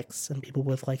like addicts and people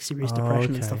with like serious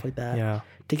depression and stuff like that,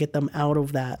 to get them out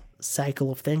of that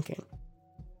cycle of thinking.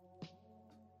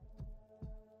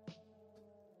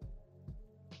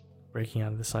 Breaking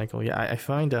out of the cycle. Yeah, I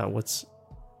find what's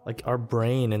like our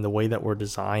brain and the way that we're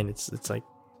designed, it's like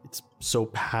it's so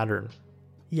pattern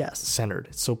centered.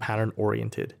 It's so pattern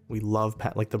oriented. We love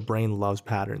like the brain loves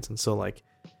patterns. And so like,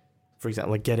 for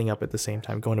example, like getting up at the same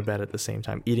time, going to bed at the same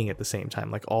time, eating at the same time,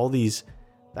 like all these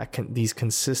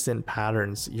consistent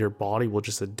patterns your body will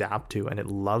just adapt to, and it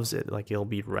loves it. Like it'll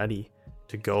be ready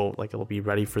to go, like it'll be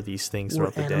ready for these things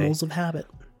throughout the day. Animals of habit.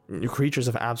 Creatures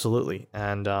of absolutely.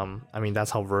 And I mean,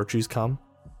 that's how virtues come,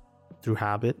 through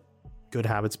habit. Good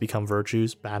habits become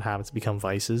virtues, bad habits become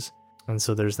vices. And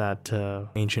so there's that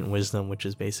ancient wisdom, which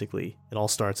is basically, it all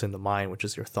starts in the mind, which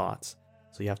is your thoughts.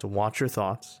 So you have to watch your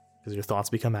thoughts, because your thoughts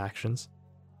become actions,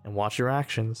 and watch your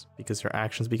actions, because your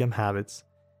actions become habits,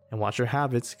 and watch your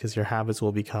habits, because your habits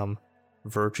will become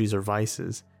virtues or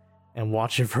vices. and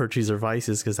watch your virtues or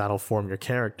vices because that'll form your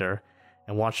character,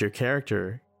 and watch your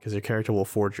character because your character will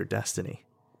forge your destiny.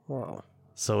 Wow.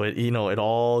 So it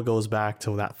all goes back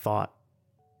to that thought.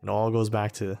 It all goes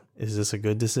back to, is this a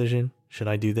good decision? Should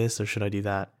I do this or should I do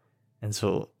that? And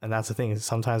that's the thing, is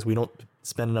sometimes we don't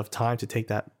spend enough time to take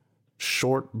that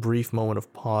short, brief moment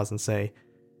of pause and say,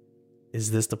 is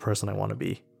this the person I want to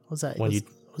be? Was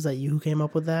that you who came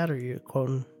up with that, or you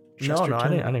quoting Chesterton? No,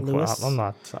 I didn't Lewis?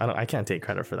 quote. I can't take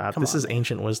credit for that. This is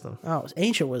ancient wisdom. Oh, it's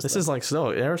ancient wisdom. This is like, so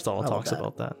Aristotle talks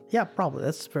about that. Yeah, probably.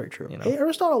 That's very true. You know?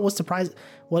 Aristotle was surprised.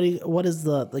 What is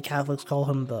the Catholics call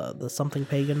him? The something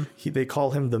pagan? They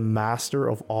call him the master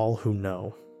of all who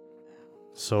know.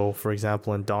 So, for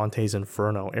example, in Dante's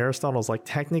Inferno, Aristotle's like,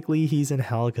 technically he's in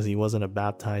hell because he wasn't a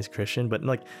baptized Christian, but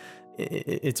like,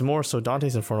 it's more so,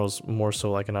 Dante's Inferno is more so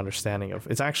like an understanding of,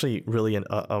 it's actually really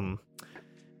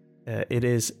it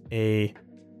is a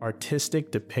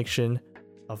artistic depiction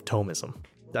of Thomism.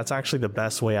 That's actually the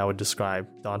best way I would describe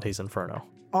Dante's Inferno.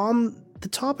 On the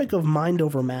topic of mind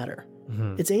over matter,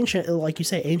 it's ancient, like you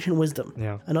say, ancient wisdom.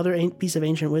 Yeah. Another piece of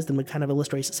ancient wisdom that kind of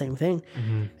illustrates the same thing.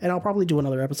 And I'll probably do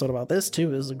another episode about this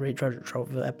too. This is a great treasure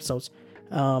trove of episodes.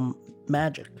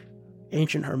 Magic,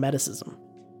 ancient Hermeticism.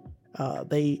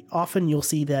 They often, you'll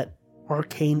see that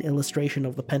arcane illustration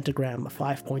of the pentagram, the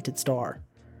 5-pointed star.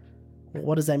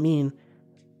 What does that mean?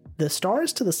 The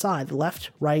stars to the side, the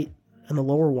left, right, and the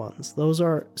lower ones, those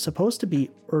are supposed to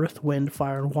be earth, wind,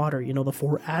 fire, and water. You know, the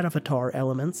 4 avatar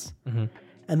elements.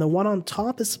 And the one on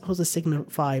top is supposed to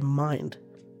signify mind.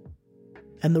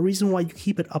 And the reason why you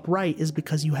keep it upright is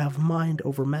because you have mind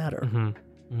over matter.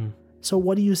 So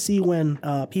what do you see when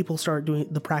people start doing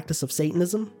the practice of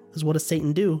Satanism? Because what does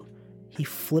Satan do? He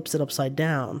flips it upside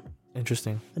down.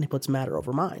 Interesting. And he puts matter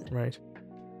over mind. Right.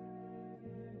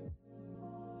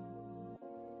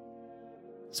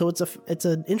 So it's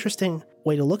an interesting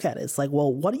way to look at it. It's like,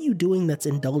 well, what are you doing that's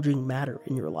indulging matter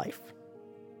in your life?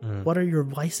 What are your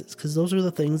vices? Because those are the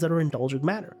things that are indulging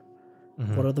matter.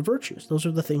 What are the virtues? Those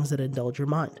are the things that indulge your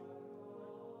mind.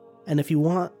 And if you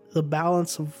want the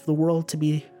balance of the world to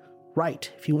be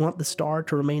right, if you want the star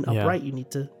to remain upright, you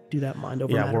need to do that mind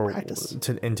over matter practice.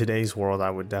 In today's world, I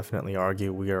would definitely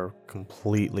argue we are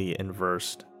completely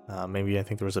inversed. Maybe I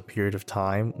think there was a period of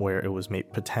time where it was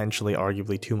potentially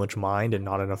arguably too much mind and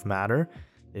not enough matter.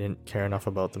 They didn't care enough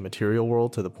about the material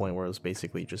world to the point where it was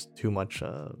basically just too much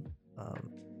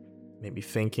maybe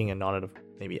thinking and not enough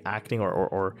maybe acting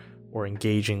or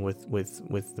engaging with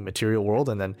the material world.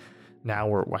 And then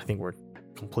now I think we're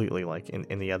completely like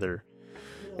in the other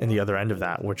end of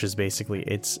that, which is basically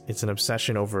it's an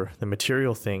obsession over the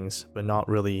material things, but not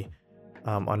really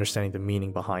understanding the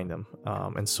meaning behind them.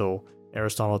 And so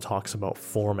Aristotle talks about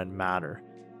form and matter,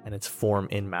 and it's form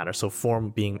in matter. So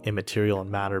form being immaterial and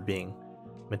matter being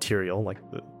material.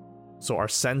 So our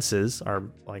senses are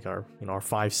like our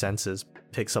 5 senses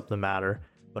picks up the matter,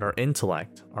 but our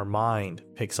intellect, our mind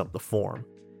picks up the form.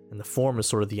 And the form is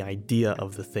sort of the idea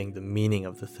of the thing, the meaning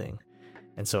of the thing.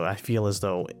 And so I feel as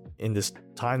though in this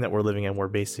time that we're living in, where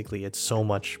basically it's so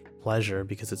much pleasure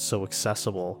because it's so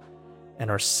accessible, and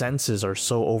our senses are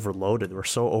so overloaded, we're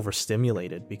so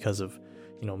overstimulated because of,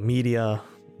 media,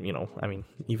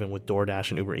 even with DoorDash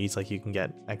and Uber Eats, like you can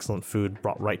get excellent food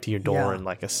brought right to your door in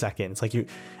like a second. It's like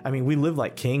we live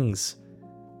like kings.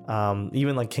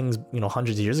 Even like kings,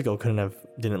 hundreds of years ago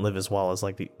didn't live as well as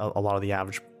like a lot of the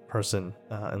average person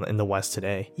in the West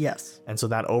today. Yes. And so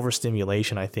that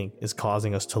overstimulation, I think, is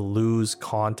causing us to lose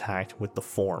contact with the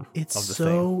form of the thing. It's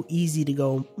so easy to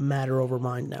go matter over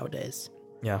mind nowadays.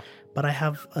 Yeah. But I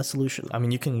have a solution. I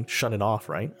mean, you can shut it off,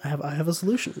 right? I have a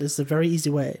solution. This is a very easy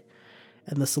way.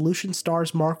 And the solution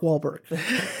stars Mark Wahlberg.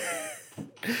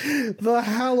 The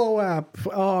Hallow app.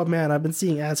 Oh man, I've been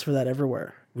seeing ads for that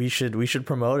everywhere. We should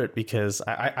promote it because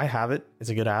I have it. It's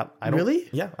a good app. Really?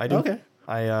 Yeah, I do. Okay.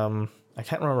 I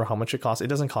can't remember how much it costs. It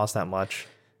doesn't cost that much.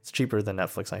 It's cheaper than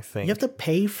Netflix, I think. You have to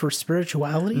pay for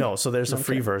spirituality? No, so there's a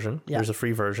free version. Yeah. There's a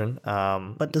free version.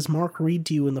 But does Mark read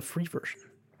to you in the free version?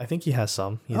 I think he has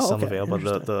some. He has some available.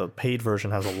 But the paid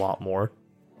version has a lot more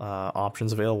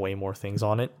options available, way more things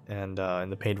on it. And in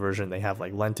the paid version, they have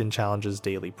like Lenten challenges,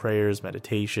 daily prayers,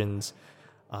 meditations,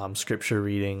 scripture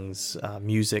readings,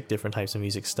 music, different types of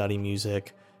music, study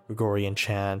music, Gregorian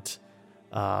chant,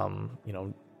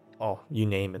 you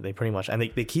name it. They pretty much, and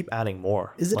they keep adding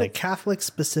more. Is it a Catholic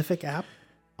specific app?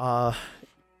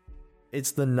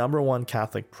 It's the #1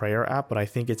 Catholic prayer app, but I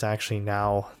think it's actually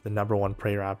now the #1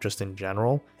 prayer app just in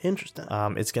general. Interesting.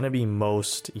 It's going to be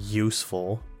most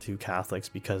useful to Catholics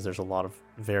because there's a lot of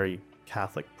very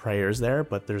Catholic prayers there,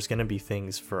 but there's going to be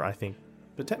things for, I think,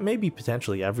 maybe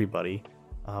potentially everybody,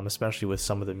 especially with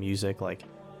some of the music, like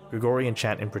Gregorian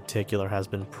chant in particular has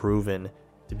been proven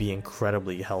to be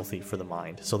incredibly healthy for the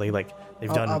mind. So they've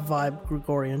done a vibe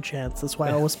Gregorian chants. That's why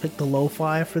I always pick the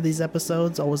lo-fi for these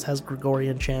episodes. Always has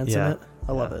Gregorian chants in it.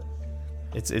 I love it.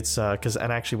 It's because,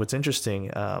 and actually what's interesting,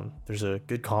 there's a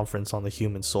good conference on the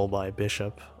human soul by a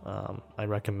bishop. I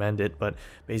recommend it, but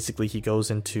basically he goes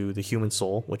into the human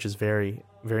soul, which is very,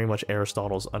 very much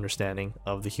Aristotle's understanding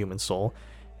of the human soul.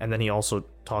 And then he also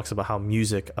talks about how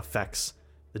music affects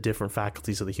the different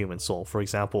faculties of the human soul. For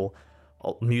example,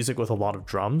 music with a lot of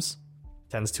drums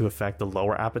tends to affect the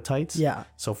lower appetites. Yeah.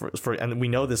 So for and we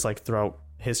know this like throughout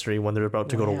history, when they're about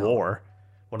to go to war,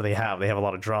 what do they have? They have a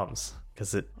lot of drums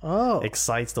because it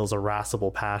excites those irascible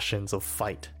passions of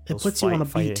fight. It puts you on a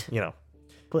beat, you know.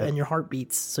 And your heart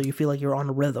beats, so you feel like you're on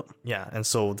a rhythm. Yeah, and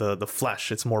so the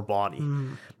flesh, it's more body.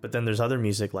 But then there's other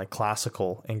music like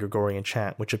classical and Gregorian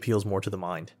chant, which appeals more to the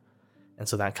mind. And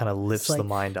so that kind of lifts the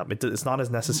mind up. It's not as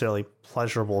necessarily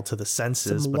pleasurable to the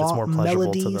senses, but it's more pleasurable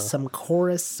melody, to the... some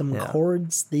chorus, some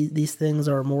chords. These things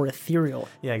are more ethereal.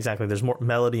 Yeah, exactly. There's more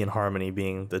melody and harmony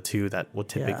being the two that will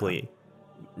typically,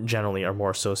 generally are more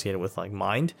associated with like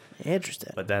mind.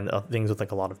 Interesting. But then things with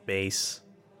like a lot of bass,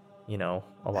 you know,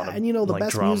 a lot of and you know the like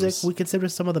best drums. music, we consider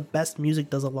some of the best music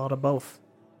does a lot of both.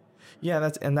 Yeah,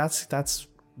 that's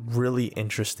really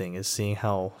interesting, is seeing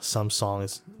how some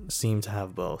songs seem to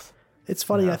have both. It's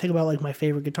funny, I think about like my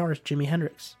favorite guitarist, Jimi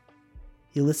Hendrix.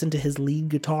 You listen to his lead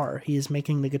guitar, he is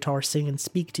making the guitar sing and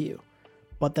speak to you.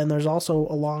 But then there's also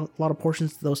a lot of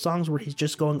portions to those songs where he's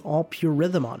just going all pure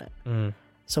rhythm on it.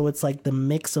 So it's like the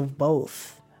mix of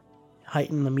both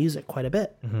heighten the music quite a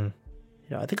bit. You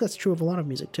know, I think that's true of a lot of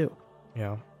music too.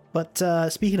 Yeah. But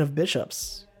speaking of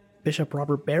bishops, Bishop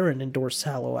Robert Barron endorsed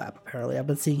Hallow app, apparently. I've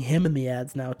been seeing him in the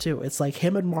ads now, too. It's like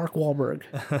him and Mark Wahlberg.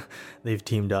 They've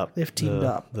teamed up.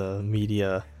 The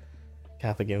media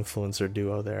Catholic influencer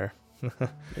duo there.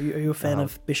 Are you a fan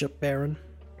of Bishop Barron?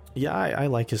 Yeah, I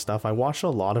like his stuff. I watched a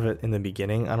lot of it in the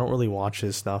beginning. I don't really watch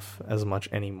his stuff as much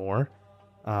anymore.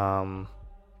 I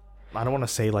don't want to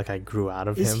say like I grew out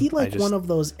of him. Is he like one of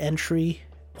those entry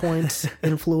point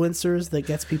influencers that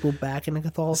gets people back into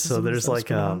Catholicism? So there's like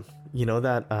you know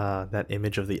that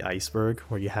image of the iceberg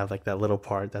where you have like that little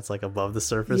part that's like above the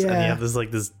surface, and you have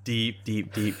this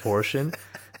deep portion.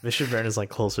 Bishop Barron is like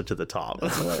closer to the top.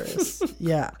 That's hilarious.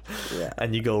 Yeah.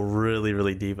 And you go really,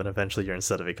 really deep, and eventually you're in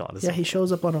Sedevacantism. Yeah, he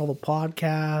shows up on all the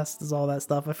podcasts, does all that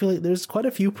stuff. I feel like there's quite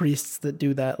a few priests that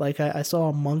do that. Like I saw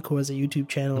a monk who has a YouTube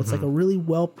channel. It's like a really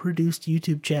well produced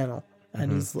YouTube channel,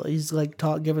 and he's like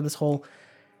giving this whole.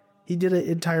 He did an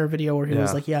entire video where he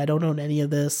was like, I don't own any of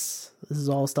this. This is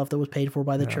all stuff that was paid for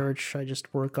by the church. I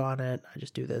just work on it. I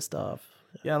just do this stuff.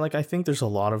 Yeah, like I think there's a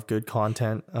lot of good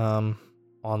content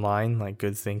online, like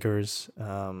good thinkers.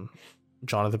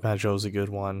 Jonathan Pageau's a good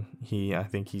one. I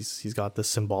think he's got the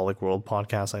Symbolic World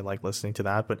podcast. I like listening to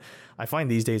that. But I find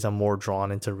these days I'm more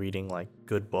drawn into reading like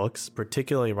good books.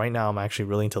 Particularly right now, I'm actually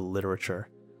really into literature.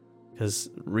 Because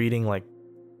reading like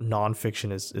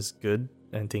nonfiction is good.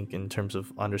 I think in terms of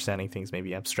understanding things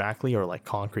maybe abstractly or like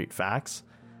concrete facts,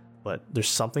 but there's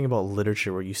something about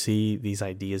literature where you see these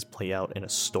ideas play out in a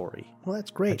story. Well, that's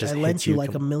great. I lent you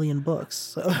like a million books.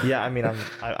 So. Yeah, I mean,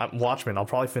 I'm Watchmen. I'll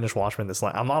probably finish Watchmen this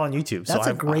night. I'm not on YouTube. That's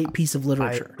a great piece of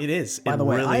literature. It is. By the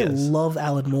way, I love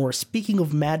Alan Moore. Speaking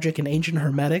of magic and ancient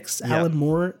hermetics, Alan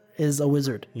Moore is a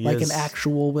wizard, an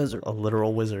actual wizard. A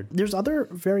literal wizard. There's other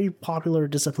very popular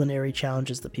disciplinary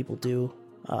challenges that people do.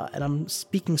 And I'm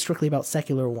speaking strictly about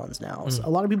secular ones now. So a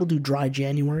lot of people do dry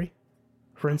January,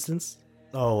 for instance.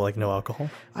 Oh, like no alcohol?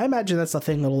 I imagine that's a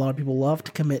thing that a lot of people love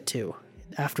to commit to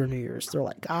after New Year's. They're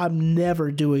like, I'm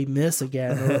never doing this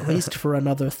again, or at least for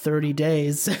another 30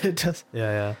 days.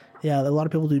 Yeah, a lot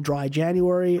of people do dry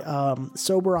January.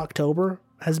 Sober October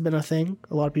has been a thing.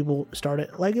 A lot of people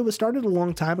started, like it was started a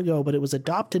long time ago, but it was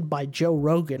adopted by Joe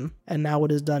Rogan, and now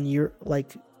it is done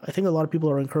I think a lot of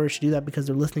people are encouraged to do that because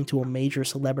they're listening to a major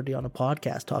celebrity on a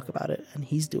podcast talk about it, and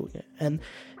he's doing it. And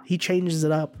he changes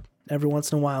it up every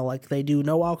once in a while. Like they do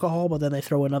no alcohol, but then they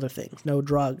throw in other things. No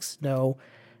drugs, no,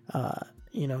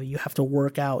 you have to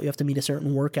work out. You have to meet a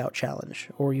certain workout challenge,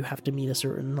 or you have to meet a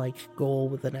certain like goal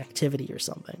with an activity or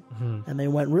something. And they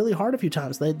went really hard a few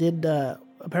times. They did,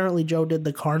 apparently Joe did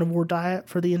the carnivore diet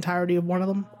for the entirety of one of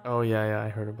them. Oh yeah, I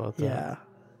heard about that.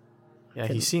 Yeah, I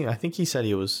think he said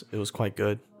it was quite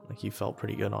good. Like he felt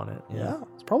pretty good on it. Yeah,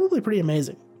 it's probably pretty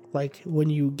amazing. Like when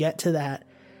you get to that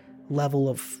level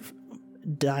of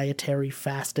dietary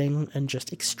fasting and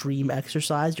just extreme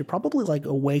exercise, you're probably like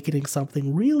awakening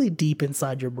something really deep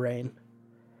inside your brain.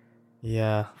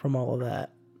 Yeah. From all of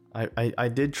that. I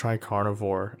did try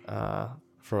carnivore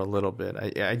for a little bit.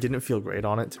 I didn't feel great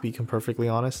on it, to be perfectly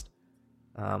honest.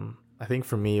 I think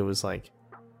for me it was like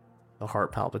the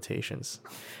heart palpitations.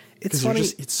 It's funny.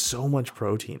 It's so much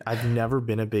protein. I've never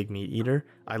been a big meat eater.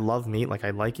 I love meat, like I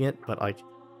like it, but like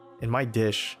in my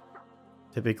dish,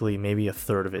 typically maybe a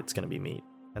third of it's gonna be meat,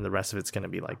 and the rest of it's gonna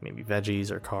be like maybe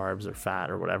veggies or carbs or fat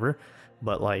or whatever.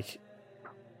 But like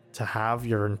to have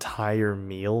your entire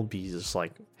meal be just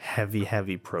like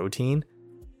heavy protein,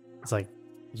 it's like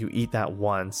you eat that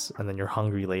once and then you're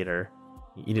hungry later.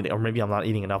 You eat it, or maybe I'm not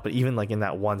eating enough, but even like in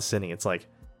that one sitting, it's like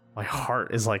my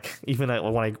heart is like, even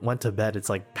when I went to bed, it's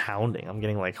like pounding. I'm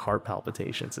getting like heart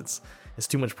palpitations. It's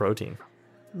too much protein.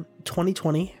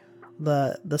 2020,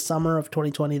 the summer of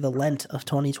 2020, the Lent of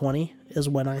 2020 is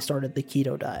when I started the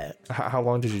keto diet. How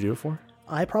long did you do it for?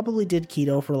 I probably did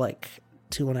keto for like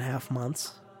 2.5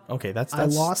 months. Okay, that's I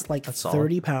lost like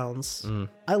 30 pounds.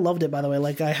 I loved it, by the way.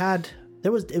 Like it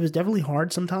was definitely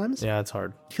hard sometimes. Yeah, it's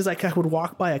hard. Because I would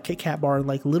walk by a Kit Kat bar and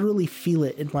like literally feel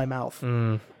it in my mouth.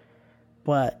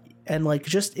 But, and like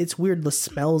just, it's weird. The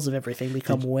smells of everything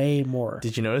become way more.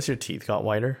 Did you notice your teeth got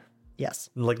whiter? Yes.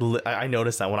 Like I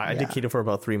noticed that when I did keto for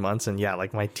about 3 months, and yeah,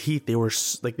 like my teeth, they were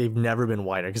like, they've never been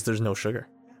whiter because there's no sugar.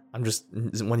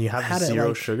 When you have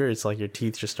zero sugar, it's like your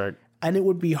teeth just start. And it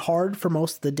would be hard for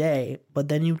most of the day, but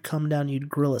then you'd come down, you'd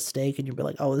grill a steak, and you'd be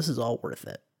like, oh, this is all worth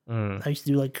it. I used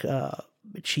to do like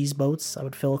cheese boats. I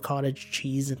would fill cottage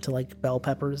cheese into like bell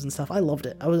peppers and stuff. I loved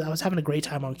it. I was having a great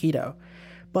time on keto.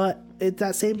 But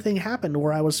that same thing happened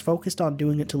where I was focused on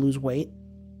doing it to lose weight.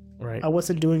 Right. I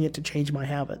wasn't doing it to change my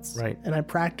habits. Right. And I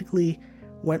practically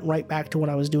went right back to what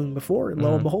I was doing before. And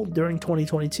lo and behold, during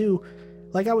 2022,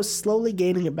 like I was slowly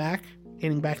gaining back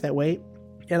that weight.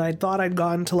 And I thought I'd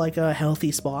gotten to like a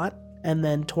healthy spot. And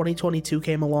then 2022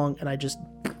 came along and I just,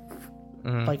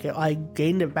 like I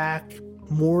gained it back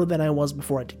more than I was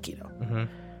before I did keto.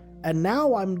 And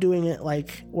now I'm doing it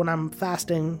like when I'm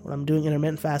fasting, when I'm doing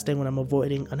intermittent fasting, when I'm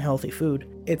avoiding unhealthy food.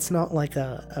 It's not like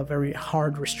a very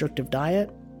hard restrictive diet.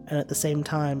 And at the same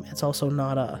time, it's also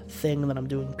not a thing that I'm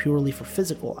doing purely for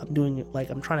physical. I'm doing it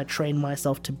like I'm trying to train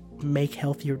myself to make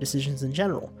healthier decisions in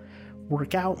general.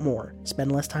 Work out more,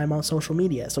 spend less time on social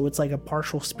media. So it's like a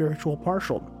partial spiritual,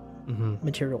 partial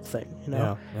material thing, you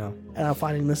know? Yeah. And I'm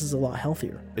finding this is a lot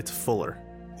healthier. It's fuller.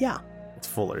 Yeah. It's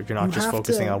fuller. You're not just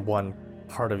focusing on one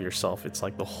part of yourself. It's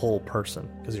like the whole person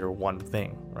because you're one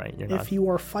thing, right? If you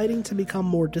are fighting to become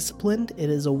more disciplined, it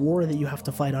is a war that you have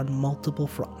to fight on multiple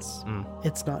fronts.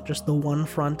 It's not just the one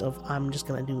front of I'm just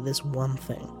going to do this one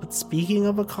thing. But speaking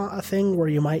of a thing where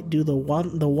you might do the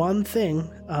one thing,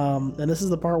 and this is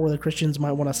the part where the Christians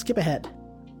might want to skip ahead.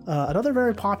 Another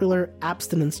very popular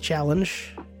abstinence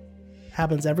challenge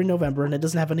happens every November, and it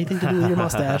doesn't have anything to do with your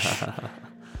mustache.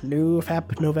 No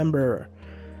Fap November.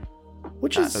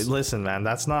 Which is listen, man,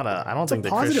 that's not I don't think the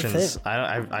Christians thing.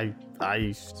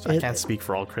 I can't speak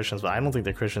for all Christians, but I don't think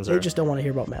the Christians they just don't want to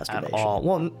hear about masturbation at all.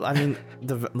 Well, I mean,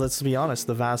 let's be honest,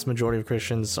 the vast majority of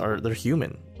Christians they're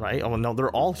human, right? Oh no,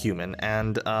 they're all human,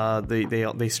 and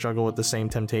they struggle with the same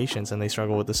temptations and they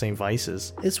struggle with the same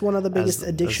vices. It's one of the biggest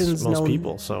addictions as most known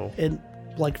people, so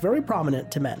like very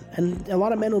prominent to men, and a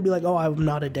lot of men will be like, "Oh, I'm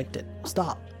not addicted."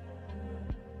 Stop.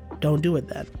 Don't do it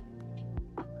then.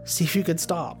 See if you could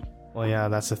stop. Well, yeah,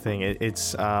 that's the thing.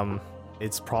 It's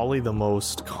probably the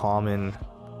most common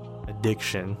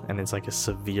addiction, and it's like a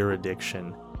severe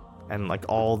addiction. And like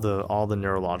all the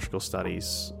neurological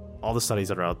studies, all the studies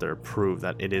that are out there prove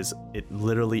that it's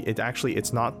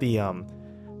not the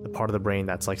part of the brain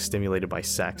that's like stimulated by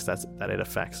sex that it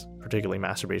affects, particularly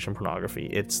masturbation, pornography.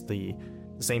 It's the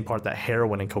same part that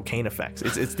heroin and cocaine affects.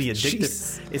 It's the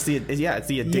addictive. It's the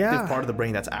addictive part of the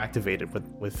brain that's activated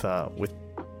with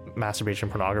masturbation,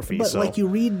 pornography. But like you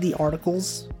read the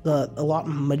articles,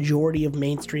 majority of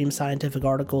mainstream scientific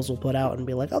articles will put out and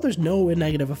be like, oh, there's no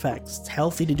negative effects. It's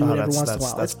healthy to do it every once in a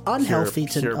while. It's unhealthy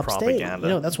to abstain. Propaganda.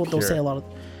 You know, that's what they'll say a lot of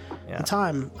the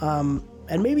time.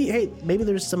 And maybe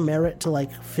there's some merit to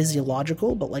like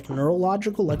physiological, but like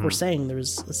neurological, like we're saying,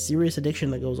 there's a serious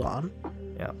addiction that goes on.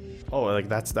 Yeah. Oh, like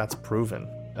that's proven.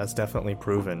 That's definitely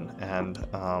proven. And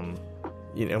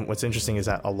what's interesting is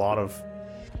that a lot of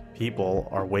people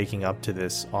are waking up to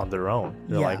this on their own.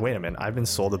 They're like, wait a minute, I've been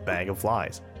sold a bag of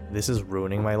lies. This is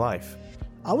ruining my life.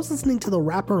 I was listening to the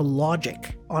rapper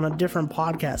Logic on a different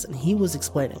podcast, and he was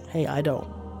explaining, hey, I don't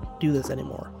do this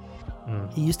anymore.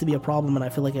 It used to be a problem, and I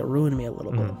feel like it ruined me a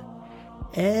little bit.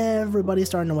 Everybody's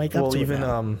starting to wake up to it now.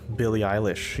 Well, even Billie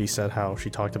Eilish, she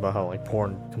talked about how like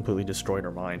porn completely destroyed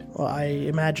her mind. Well, I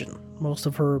imagine most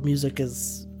of her music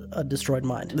is a destroyed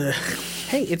mind.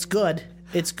 Hey, it's good.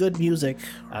 It's good music.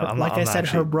 I said,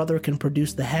 her brother can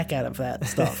produce the heck out of that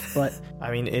stuff. But I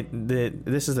mean,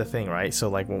 this is the thing, right? So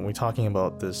like when we're talking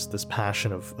about this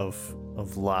passion of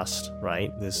of lust,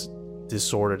 right? This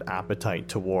disordered appetite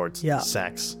towards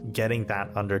sex. Getting that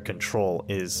under control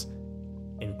is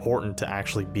important to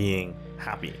actually being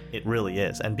happy. It really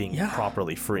is, and being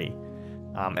properly free.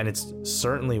 And it's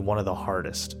certainly one of the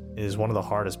hardest. It is one of the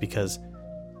hardest because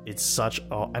it's such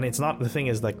and it's not, the thing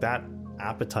is, like, that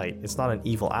appetite, it's not an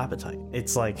evil appetite.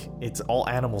 It's like, it's all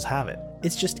animals have it.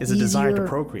 It's a desire to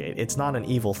procreate. It's not an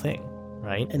evil thing,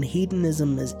 right? And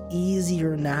hedonism is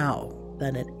easier now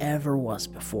than it ever was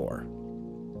before.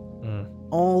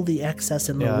 All the excess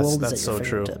in the world is at your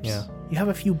fingertips. Yeah. You have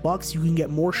a few bucks, you can get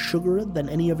more sugar than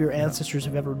any of your ancestors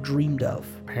have ever dreamed of.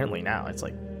 Apparently now it's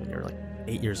like when you're like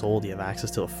 8 years old, you have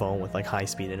access to a phone with like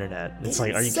high-speed internet. It's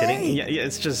like, are you kidding? Yeah,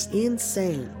 it's just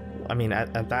insane. I mean,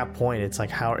 at that point, it's like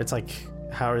how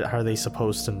are they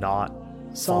supposed to not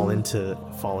fall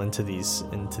into these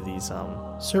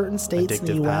certain states in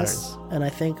the US patterns. And I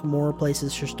think more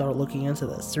places should start looking into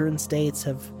this. Certain states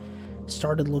have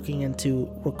started looking into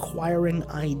requiring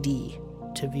ID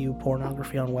to view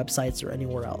pornography on websites or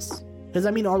anywhere else. Because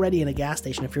I mean, already in a gas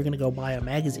station, if you're going to go buy a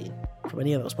magazine from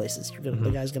any of those places,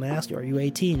 the guy's going to ask you, "Are you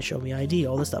 18? Show me ID."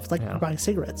 All this stuff. It's like you're buying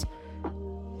cigarettes.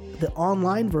 The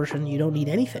online version, you don't need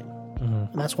anything, and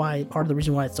that's why part of the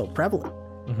reason why it's so prevalent.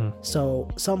 So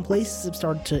some places have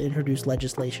started to introduce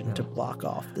legislation to block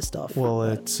off this stuff. Well,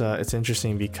 it's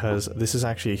interesting because this is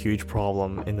actually a huge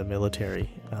problem in the military,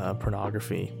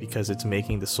 pornography, because it's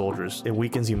making the soldiers, it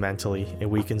weakens you mentally, it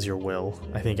weakens your will.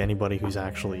 I think anybody who's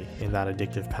actually in that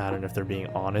addictive pattern, if they're being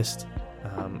honest,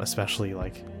 especially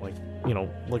like you know,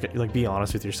 be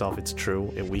honest with yourself. It's true.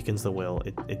 It weakens the will.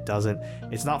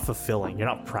 It's not fulfilling. You're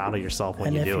not proud of yourself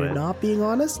when you do it. And if you're not being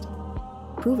honest,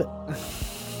 prove it.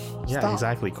 Yeah, Stop.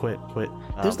 Exactly. Quit.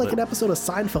 There's an episode of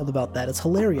Seinfeld about that. It's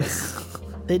hilarious.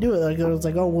 They do it. Like, it's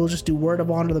like, oh, we'll just do word of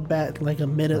honor the bet. Like a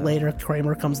minute later,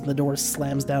 Kramer comes in the door,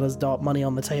 slams down his money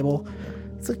on the table.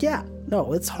 It's like,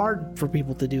 no, it's hard for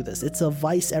people to do this. It's a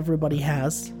vice everybody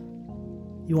has.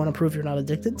 You want to prove you're not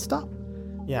addicted? Stop.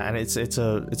 Yeah, and it's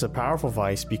a powerful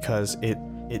vice because it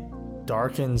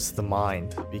darkens the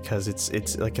mind, because it's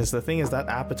like, because the thing is that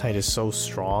appetite is so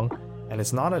strong. And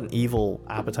it's not an evil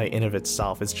appetite in of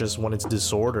itself. It's just when it's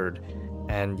disordered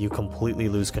and you completely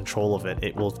lose control of it,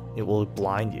 it will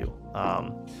blind you.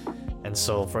 And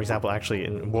so, for example, actually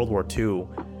in World War II,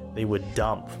 they would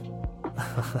dump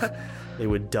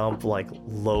like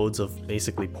loads of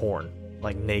basically porn,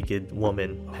 like naked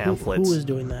woman pamphlets. Who was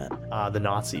doing that? The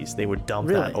Nazis. They would dump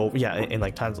that over. Yeah, in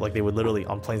like times, like they would literally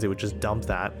on planes, they would just dump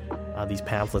that. These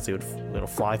pamphlets, they would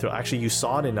fly through. Actually, you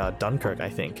saw it in Dunkirk, I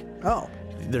think. Oh.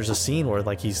 There's a scene where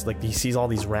he sees all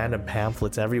these random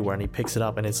pamphlets everywhere and he picks it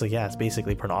up and it's like, it's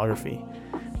basically pornography.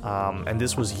 And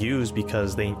this was used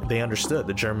because they understood,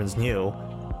 the Germans knew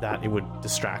that it would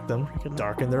distract them,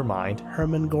 darken their mind,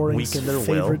 Hermann Göring's weaken their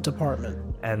favorite will,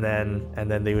 department, and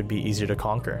then they would be easier to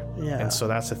conquer. Yeah. And so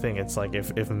that's the thing. It's like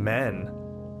if men,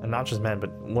 and not just men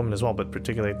but women as well, but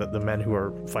particularly the men who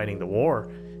are fighting the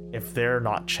war, if they're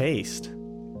not chaste,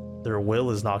 their will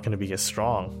is not going to be as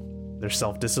strong. Their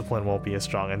self-discipline won't be as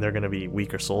strong, and they're going to be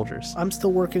weaker soldiers. I'm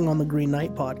still working on the Green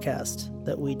Knight podcast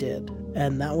that we did,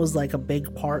 and that was like a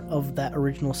big part of that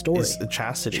original story. It's the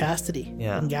chastity.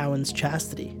 Yeah. And Gowan's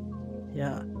chastity.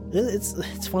 Yeah.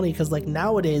 It's funny because like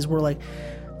nowadays we're like,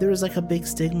 there's like a big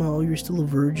stigma, oh, you're still a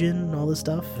virgin and all this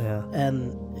stuff. Yeah.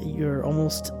 And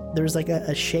there's like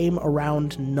a shame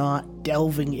around not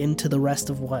delving into the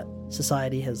rest of what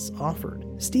society has offered.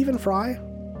 Stephen Fry,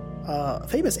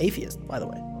 famous atheist, by the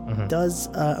way, does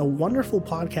a wonderful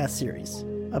podcast series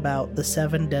about the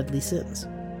 7 deadly sins.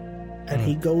 And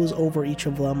he goes over each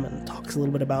of them and talks a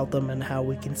little bit about them and how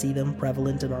we can see them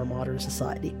prevalent in our modern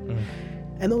society.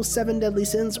 And those 7 deadly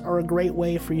sins are a great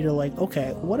way for you to like,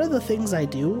 okay, what are the things I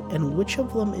do and which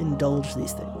of them indulge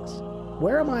these things?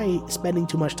 Where am I spending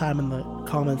too much time in the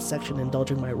comments section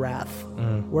indulging my wrath?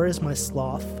 Where is my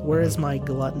sloth? Where is my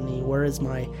gluttony? Where is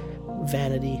my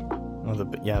vanity? Well,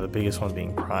 the biggest one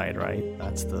being pride, right?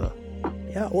 That's the...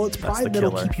 Yeah, well, it's pride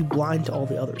that'll keep you blind to all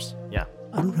the others. Yeah.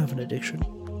 I don't have an addiction.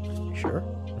 Sure?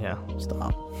 Yeah.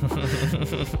 Stop.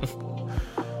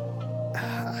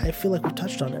 I feel like we've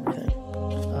touched on everything.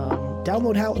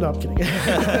 Download Hal... No, I'm kidding.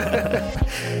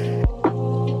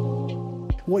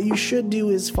 What you should do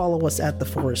is follow us at The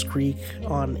Forest Creek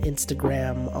on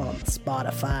Instagram, on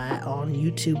Spotify, on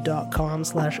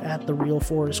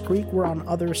youtube.com/@TheRealForestCreek. We're on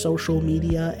other social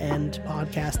media and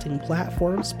podcasting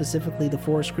platforms, specifically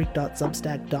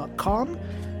theforestcreek.substack.com.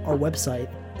 Our website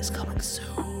is coming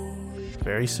soon.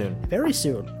 Very soon. Very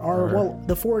soon.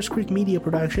 The Forest Creek Media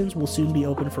Productions will soon be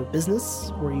open for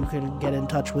business, where you can get in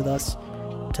touch with us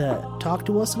to talk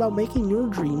to us about making your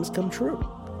dreams come true.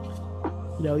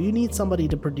 You know, you need somebody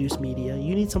to produce media.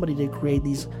 You need somebody to create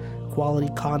these quality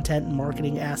content and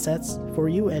marketing assets for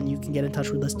you, and you can get in touch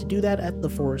with us to do that at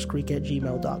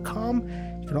theforestcreek@gmail.com.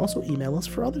 You can also email us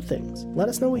for other things. Let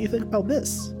us know what you think about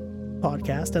this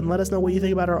podcast, and let us know what you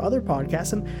think about our other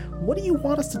podcasts, and what do you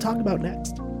want us to talk about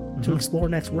next, to explore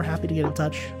next. We're happy to get in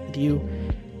touch with you.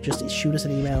 Just shoot us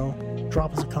an email,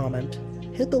 drop us a comment,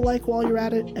 hit the like while you're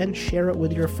at it, and share it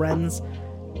with your friends.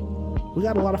 We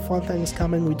got a lot of fun things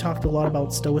coming. We talked a lot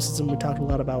about stoicism. We talked a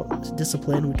lot about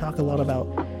discipline. We talked a lot about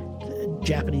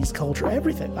Japanese culture.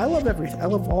 Everything. I love everything. I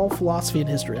love all philosophy and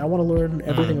history. I want to learn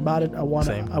everything about it. I want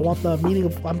the meaning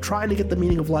of. I'm trying to get the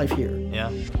meaning of life here. Yeah,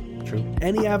 true.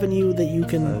 Any avenue that you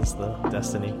can That is the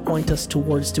destiny. point us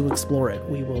towards to explore it,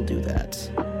 we will do that.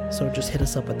 So just hit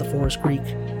us up at the Forest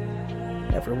Creek,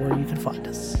 everywhere you can find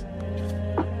us.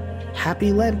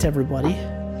 Happy Lent, everybody.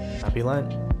 Happy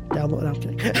Lent. Download. No, I'm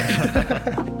kidding.